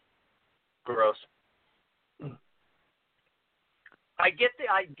hated it. Gross. I get the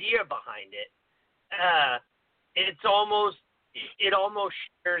idea behind it. It almost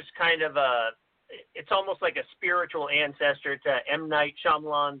shares kind of it's almost like a spiritual ancestor to M. Night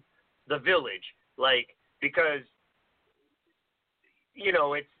Shyamalan's The Village, like, because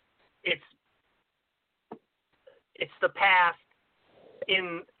it's the past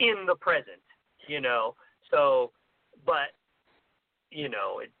in the present, so, but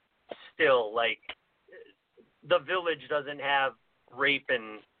it's still like The Village doesn't have rape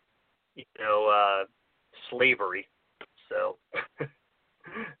and slavery, so.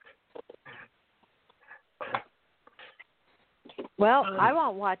 Well, I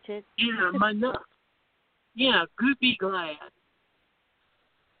won't watch it. Could be glad.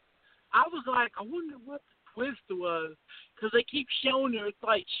 I was like, I wonder what the twist was, because they keep showing her. It's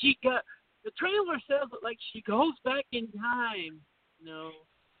like the trailer says it like she goes back in time,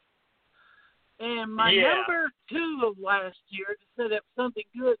 And my number 2 of last year, to set up something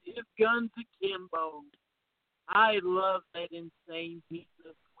good, is Guns Akimbo. I love that insane piece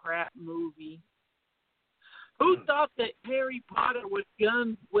of crap movie. Who thought that Harry Potter with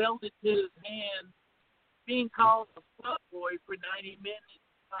guns welded to his hand, being called a fuckboy for 90 minutes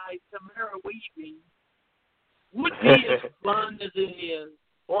by Samara Weaving, would be as fun as it is?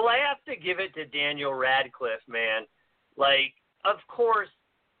 Well, I have to give it to Daniel Radcliffe, man. Like, of course,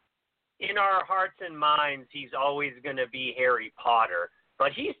 in our hearts and minds, he's always going to be Harry Potter.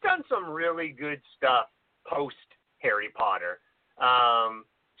 But he's done some really good stuff post Harry Potter.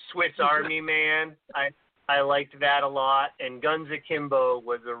 Swiss Army Man, I liked that a lot. And Guns Akimbo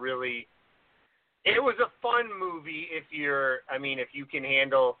was it was a fun movie if you can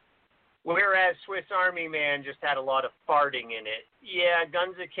handle, whereas Swiss Army Man just had a lot of farting in it. Yeah,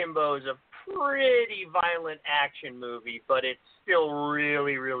 Guns Akimbo is a pretty violent action movie, but it's still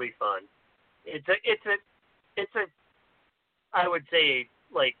really, really fun. It's a I would say,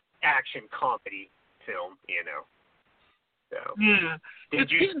 like, action comedy film, So. Yeah.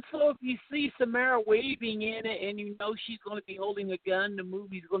 It's getting so if you see Samara Weaving in it and you know she's going to be holding a gun, the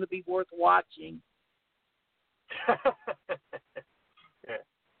movie's going to be worth watching.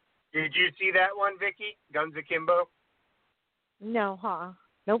 Did you see that one, Vicky? Guns Akimbo? No,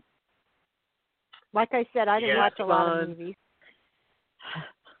 Nope. Like I said, I didn't watch a lot of movies.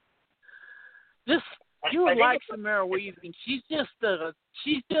 You would think like Samara Weaving. She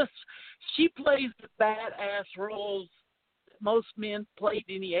plays the badass roles that most men played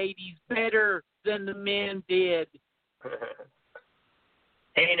in the 80s better than the men did.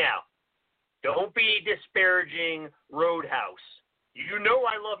 Hey now, don't be disparaging Roadhouse. You know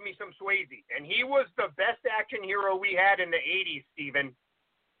I love me some Swayze, and he was the best action hero we had in the 80s, Steven.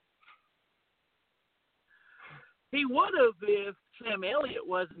 He would have if Sam Elliott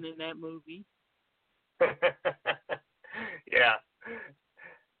wasn't in that movie. Yeah.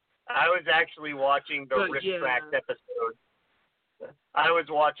 I was actually watching the Riff Tracks episode. I was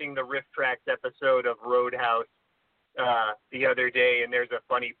watching the Riff Tracks episode of Roadhouse the other day, and there's a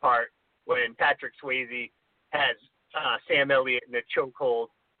funny part when Patrick Swayze has Sam Elliott in a chokehold,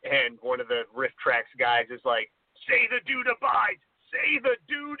 and one of the Riff Tracks guys is like, "Say the dude abides! Say the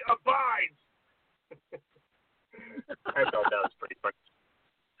dude abides!" I thought that was pretty funny.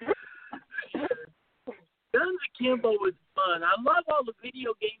 Guns Akimbo was fun. I love all the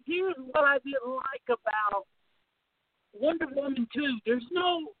video games. Here's what I didn't like about Wonder Woman 2. There's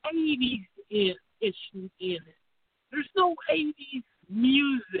no 80s in it. There's no 80s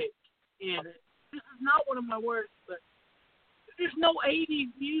music in it. This is not one of my words, but there's no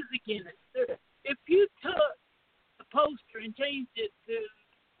 80s music in it. If you took the poster and changed it to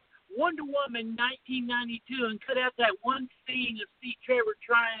Wonder Woman 1992 and cut out that one scene of Steve Trevor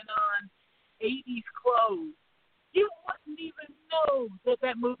trying on 80s clothes, you wouldn't even know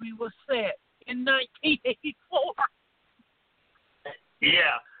that movie was set in 1984.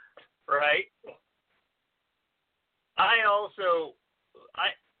 Yeah, right. I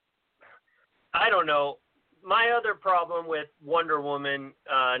don't know. My other problem with Wonder Woman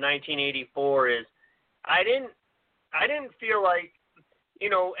 1984 is I didn't feel like,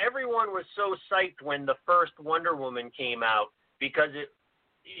 everyone was so psyched when the first Wonder Woman came out because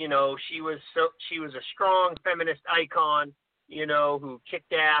she was a strong feminist icon, who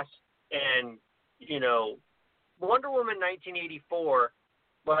kicked ass, and Wonder Woman 1984,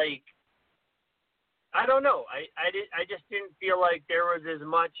 like, I don't know. I just didn't feel like there was as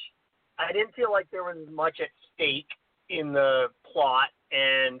much. I didn't feel like there was as much at stake in the plot,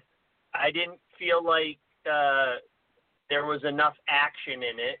 and I didn't feel like there was enough action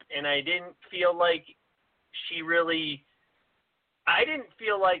in it, and I didn't feel like I didn't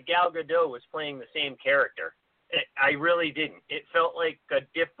feel like Gal Gadot was playing the same character. I really didn't. It felt like a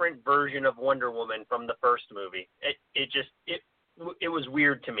different version of Wonder Woman from the first movie. It was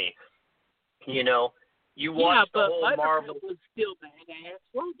weird to me. You watch the whole Marvel. Was still badass.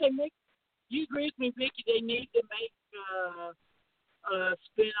 Won't they make? You agree with me, Vicky? They need to make a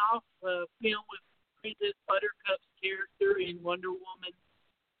spin-off film with Princess Buttercup's character in Wonder Woman.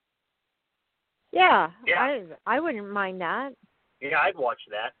 Yeah. I wouldn't mind that. Yeah, I'd watch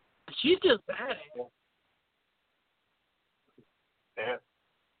that. She's just badass. Yeah.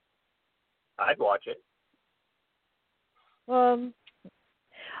 I'd watch it.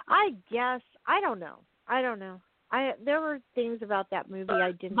 I guess I don't know. There were things about that movie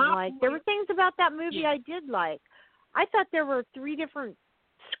I didn't like. There were things about that movie I did like. I thought there were 3 different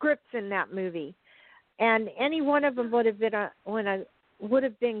scripts in that movie, and any one of them would have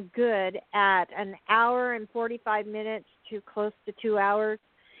been good at an hour and 45 minutes to close to 2 hours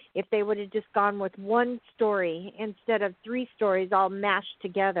if they would have just gone with one story instead of 3 stories all mashed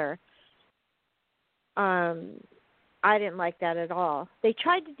together. I didn't like that at all. They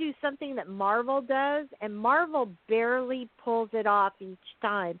tried to do something that Marvel does, and Marvel barely pulls it off each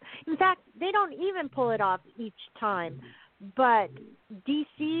time. In fact, they don't even pull it off each time. But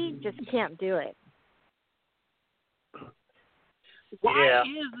DC just can't do it. Why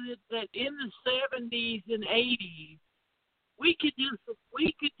is it that in the 70s and 80s we could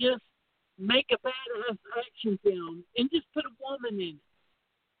just make a badass action film and just put a woman in it,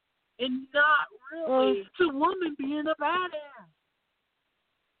 and not really it's a woman being a badass?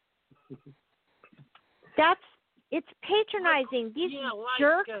 It's patronizing. These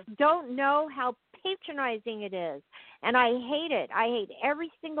jerks don't know how patronizing it is, and I hate it. I hate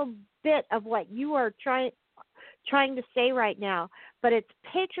every single bit of what you are trying to say right now, but it's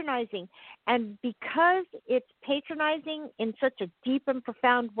patronizing, and because it's patronizing in such a deep and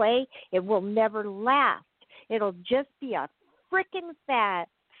profound way, it will never last. It'll just be a freaking fad,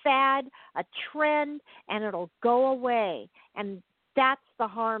 a trend, and it'll go away, and that's the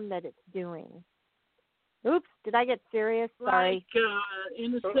harm that it's doing. Oops, did I get serious? Sorry. Like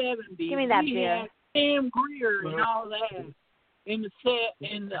in the 70s, give me that beer. Had Sam Greer and all that in the set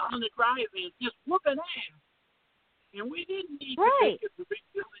and on the drive-in, just whooping ass. And we didn't need to make it the big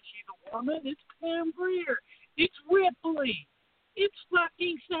deal that she's a woman. It's Pam Grier. It's Ripley. It's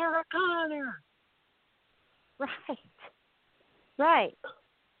fucking Sarah Connor. Right. Right.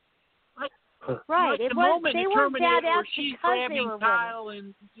 Like It the was. moment They in weren't Terminator badass where she's because they grabbing were women. Kyle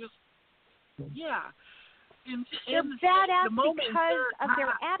and just and They're the badass moment because in of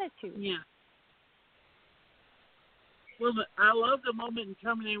their attitude. Yeah. Well, I love the moment in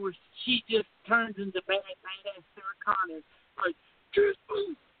Terminator where she just turns into badass Sarah Connor, like just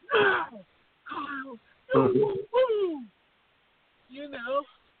now, Kyle, woo. You know.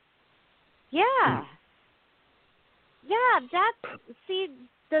 Yeah. Yeah, see,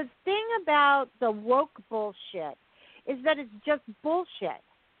 the thing about the woke bullshit is that it's just bullshit.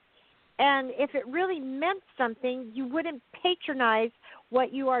 And if it really meant something, you wouldn't patronize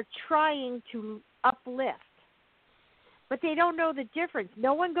what you are trying to uplift. But they don't know the difference.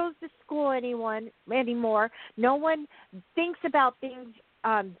 No one goes to school anymore. No one thinks about things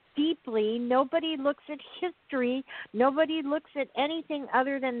deeply. Nobody looks at history. Nobody looks at anything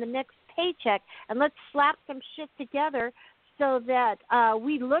other than the next paycheck. And let's slap some shit together so that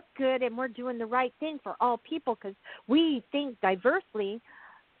we look good and we're doing the right thing for all people because we think diversely.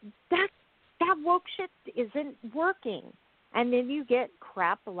 That woke shit isn't working. And then you get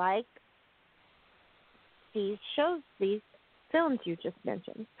crap like these shows, these films you just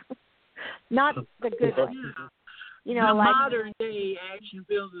mentioned. Not the good ones. You know, the like modern day action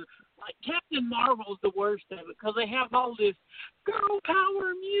films, like Captain Marvel's the worst of it because they have all this girl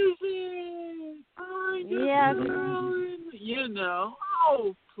power music. Yeah. You know.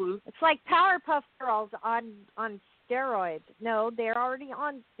 Oh, please. It's like Powerpuff Girls on steroids. No, they're already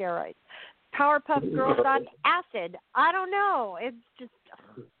on steroids. Powerpuff Girls on acid. I don't know. It's just.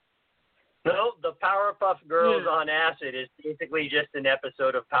 No, the Powerpuff Girls on acid is basically just an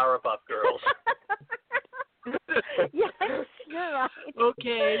episode of Powerpuff Girls. Yes, you're right.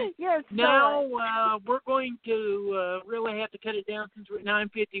 Okay. Yes. Now we're going to really have to cut it down since we're at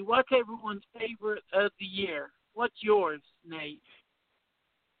 9:50. What's everyone's favorite of the year? What's yours, Nate?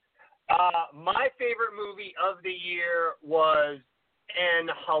 My favorite movie of the year was an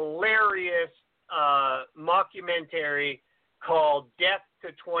hilarious mockumentary called Death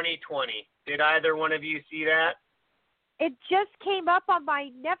to 2020. Did either one of you see that? It just came up on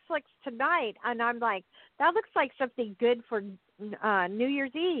my Netflix tonight, and I'm like, that looks like something good for New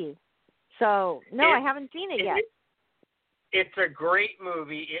Year's Eve. So, no, I haven't seen it yet. It's a great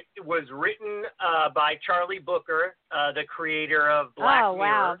movie. It was written by Charlie Booker, the creator of Black Mirror. Oh,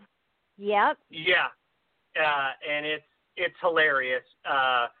 wow. Yep. Yeah, and it's hilarious.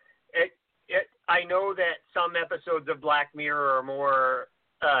 I know that some episodes of Black Mirror are more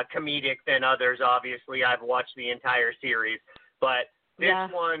comedic than others. Obviously, I've watched the entire series, but this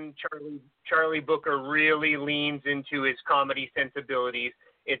one, Charlie Booker really leans into his comedy sensibilities.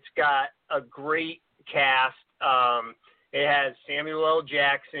 It's got a great cast. It has Samuel L.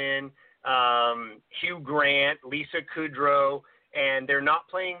 Jackson, Hugh Grant, Lisa Kudrow, and they're not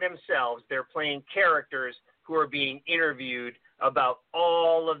playing themselves. They're playing characters who are being interviewed about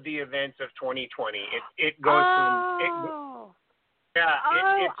all of the events of 2020. It goes from...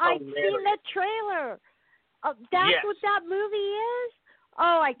 it's I've seen the trailer. That's what that movie is?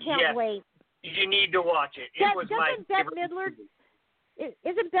 Oh, I can't wait. You need to watch it. It was my favorite movie.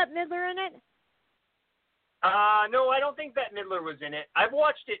 Isn't Bette Midler in it? No, I don't think Bette Midler was in it. I've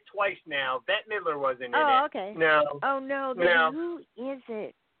watched it twice now. Bette Midler wasn't in it. Oh, okay. No. Oh, no. Then who is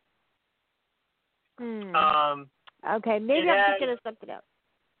it? Okay, maybe I'm thinking of something else.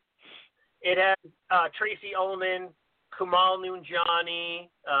 It has Tracy Ullman, Kumail Nanjiani,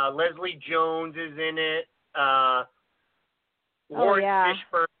 Leslie Jones is in it. Lawrence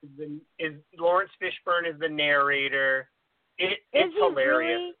Fishburne is the narrator. It's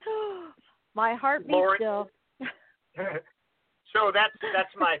hilarious. Really? My heart beats still. So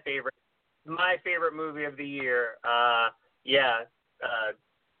that's my favorite. My favorite movie of the year.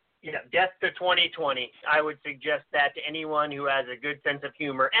 Death to 2020. I would suggest that to anyone who has a good sense of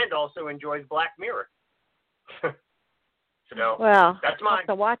humor and also enjoys Black Mirror. So that's mine. I'll have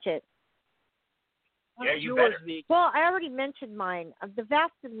to watch it. Yeah, you better. Well, I already mentioned mine. The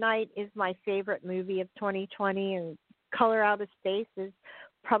Vast of Night is my favorite movie of 2020, and Color Out of Space is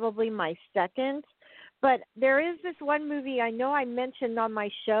probably my second. But there is this one movie I know I mentioned on my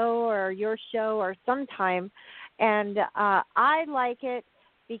show or your show or sometime, and I like it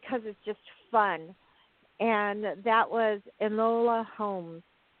because it's just fun. And that was Enola Holmes.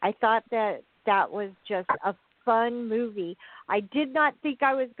 I thought that was just a fun movie. I did not think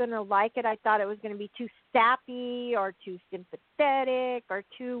I was going to like it. I thought it was going to be too sappy or too sympathetic or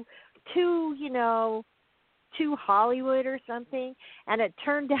too Hollywood or something. And it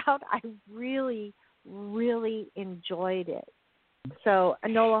turned out I really, really enjoyed it. So,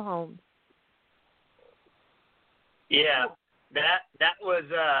 Enola Holmes. Yeah, that was.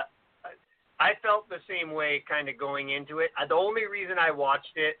 I felt the same way, kind of going into it. The only reason I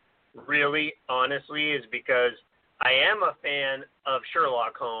watched it, really, honestly, is because I am a fan of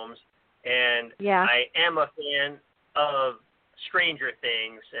Sherlock Holmes, and I am a fan of Stranger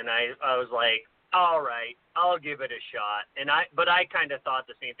Things, and I was like, all right, I'll give it a shot. But I kind of thought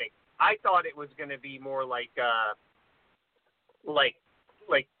the same thing. I thought it was going to be more like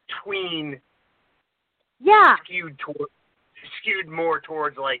tween. Yeah. Skewed more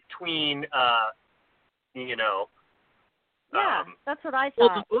towards like tween. Yeah, that's what I thought.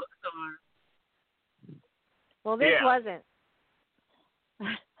 Well, the books are. Well, this wasn't.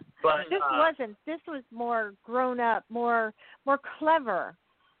 But this wasn't. This was more grown up, more clever.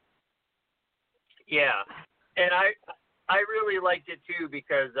 Yeah, and I really liked it too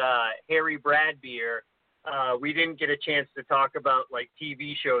because Harry Bradbeer. We didn't get a chance to talk about like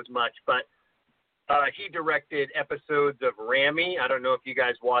TV shows much, but he directed episodes of Rami. I don't know if you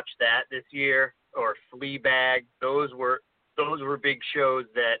guys watched that this year, or Fleabag. Those were big shows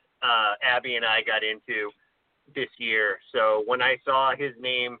that Abby and I got into this year. So when I saw his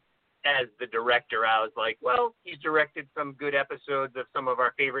name as the director, I was like, well, he's directed some good episodes of some of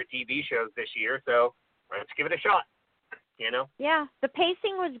our favorite TV shows this year, so let's give it a shot, Yeah, the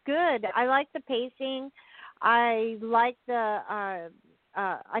pacing was good. I liked the pacing. I liked I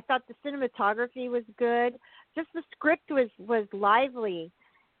thought the cinematography was good. Just the script was lively.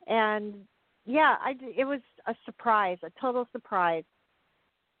 And, yeah, it was a surprise, a total surprise.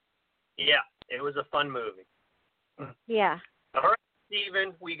 Yeah, it was a fun movie. Yeah. All right,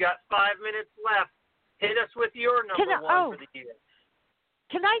 Steven, we got 5 minutes left. Hit us with your number one for the year.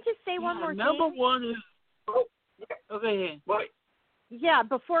 Can I just say one more thing? Number one is... Okay. What? Yeah,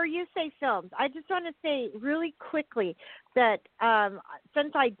 before you say films, I just want to say really quickly that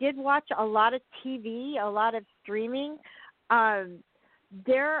since I did watch a lot of TV, a lot of streaming,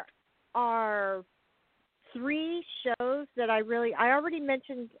 there are 3 shows that I already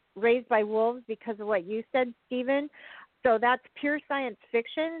mentioned Raised by Wolves because of what you said, Stephen. So that's pure science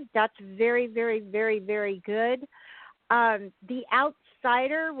fiction. That's very, very, very, very good. The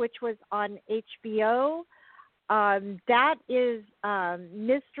Outsider, which was on HBO, that is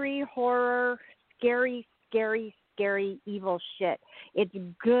mystery, horror, scary, scary, scary, evil shit. It's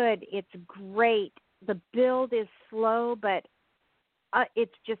good. It's great. The build is slow, but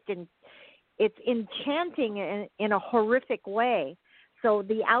it's just it's enchanting in a horrific way. So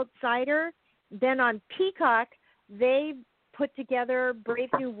The Outsider. Then on Peacock, they put together Brave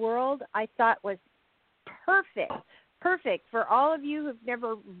New World. I thought was perfect. Perfect. For all of you who've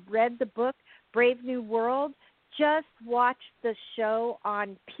never read the book, Brave New World, just watch the show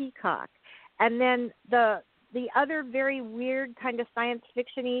on Peacock. And then the other very weird kind of science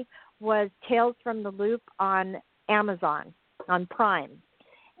fiction-y was Tales from the Loop on Amazon, on Prime.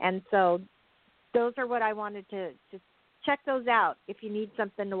 And so those are what I wanted to just check those out if you need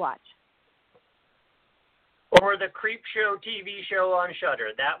something to watch. Or the Creep Show TV show on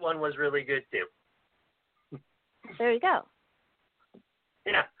Shudder. That one was really good too. There you go.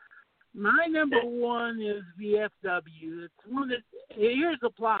 Yeah. My number one is VFW. It's one that, here's the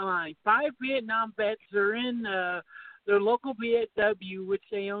plot line. 5 Vietnam vets are in their local VFW, which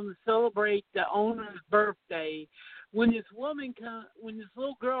they own to celebrate the owner's birthday. When this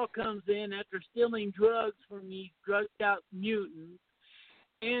little girl comes in after stealing drugs from these drugged out mutants,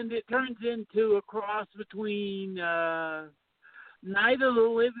 and it turns into a cross between Night of the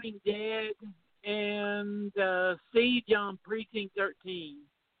Living Dead and Siege on Precinct 13.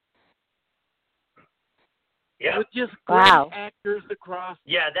 Yeah. With just great actors across.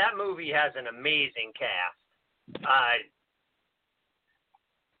 Yeah, that movie has an amazing cast.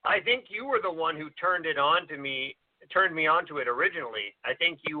 I think you were the one who turned me onto it originally. I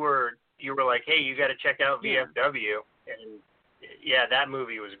think you were like, hey, you got to check out VFW, and yeah, that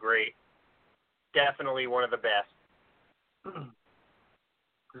movie was great. Definitely one of the best.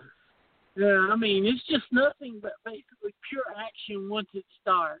 Yeah, I mean, it's just nothing but basically pure action once it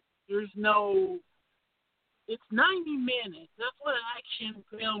starts. It's 90 minutes. That's what an action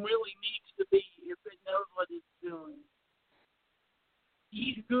film really needs to be if it knows what it's doing.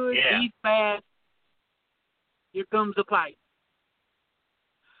 He's good, he's bad. Here comes the fight.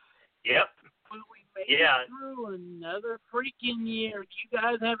 Yep. Well, we made it through another freaking year. Do you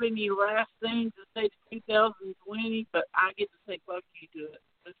guys have any last things to say to 2020? But I get to say fuck you to it.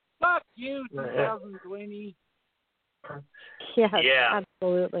 But fuck you, 2020. Yes,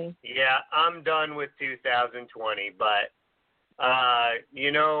 absolutely. Yeah, I'm done with 2020, but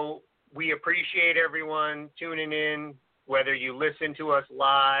we appreciate everyone tuning in, whether you listen to us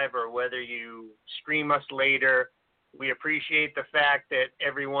live or whether you stream us later. We appreciate the fact that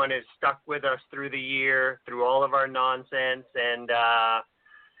everyone is stuck with us through the year, through all of our nonsense, and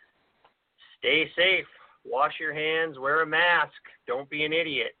stay safe. Wash your hands, wear a mask, don't be an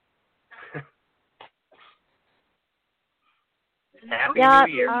idiot. Happy New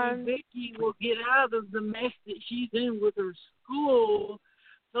Year. Vicky will get out of the mess that she's in with her school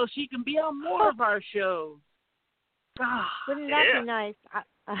so she can be on more of our shows. Wouldn't that be nice?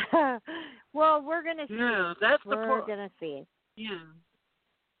 Well, we're going to see. Yeah, that's the We're going to see. Yeah.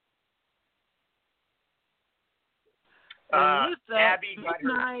 Abby, good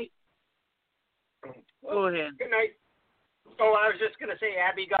night. Go ahead. Good night. Oh, I was just going to say,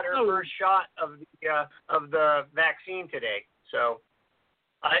 Abby got her first shot of the vaccine today. So,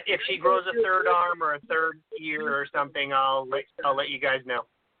 if she grows a third arm or a third ear or something, I'll let you guys know.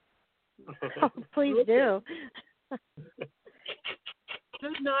 Please do.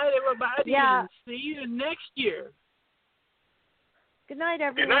 Good night, everybody. Yeah. And see you next year. Good night,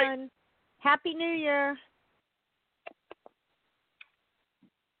 everyone. Good night. Happy New Year.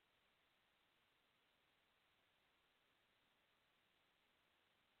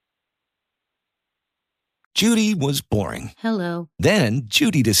 Judy was boring. Hello. Then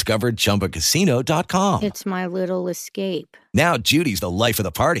Judy discovered ChumbaCasino.com. It's my little escape. Now Judy's the life of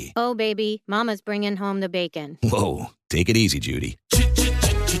the party. Oh, baby, mama's bringing home the bacon. Whoa, take it easy, Judy.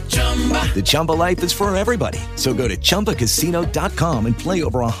 The Chumba life is for everybody. So go to ChumbaCasino.com and play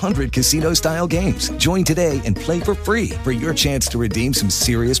over 100 casino-style games. Join today and play for free for your chance to redeem some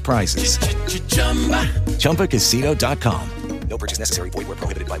serious prizes. ChumbaCasino.com. No purchase necessary. Void where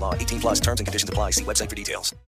prohibited by law. 18+ terms and conditions apply. See website for details.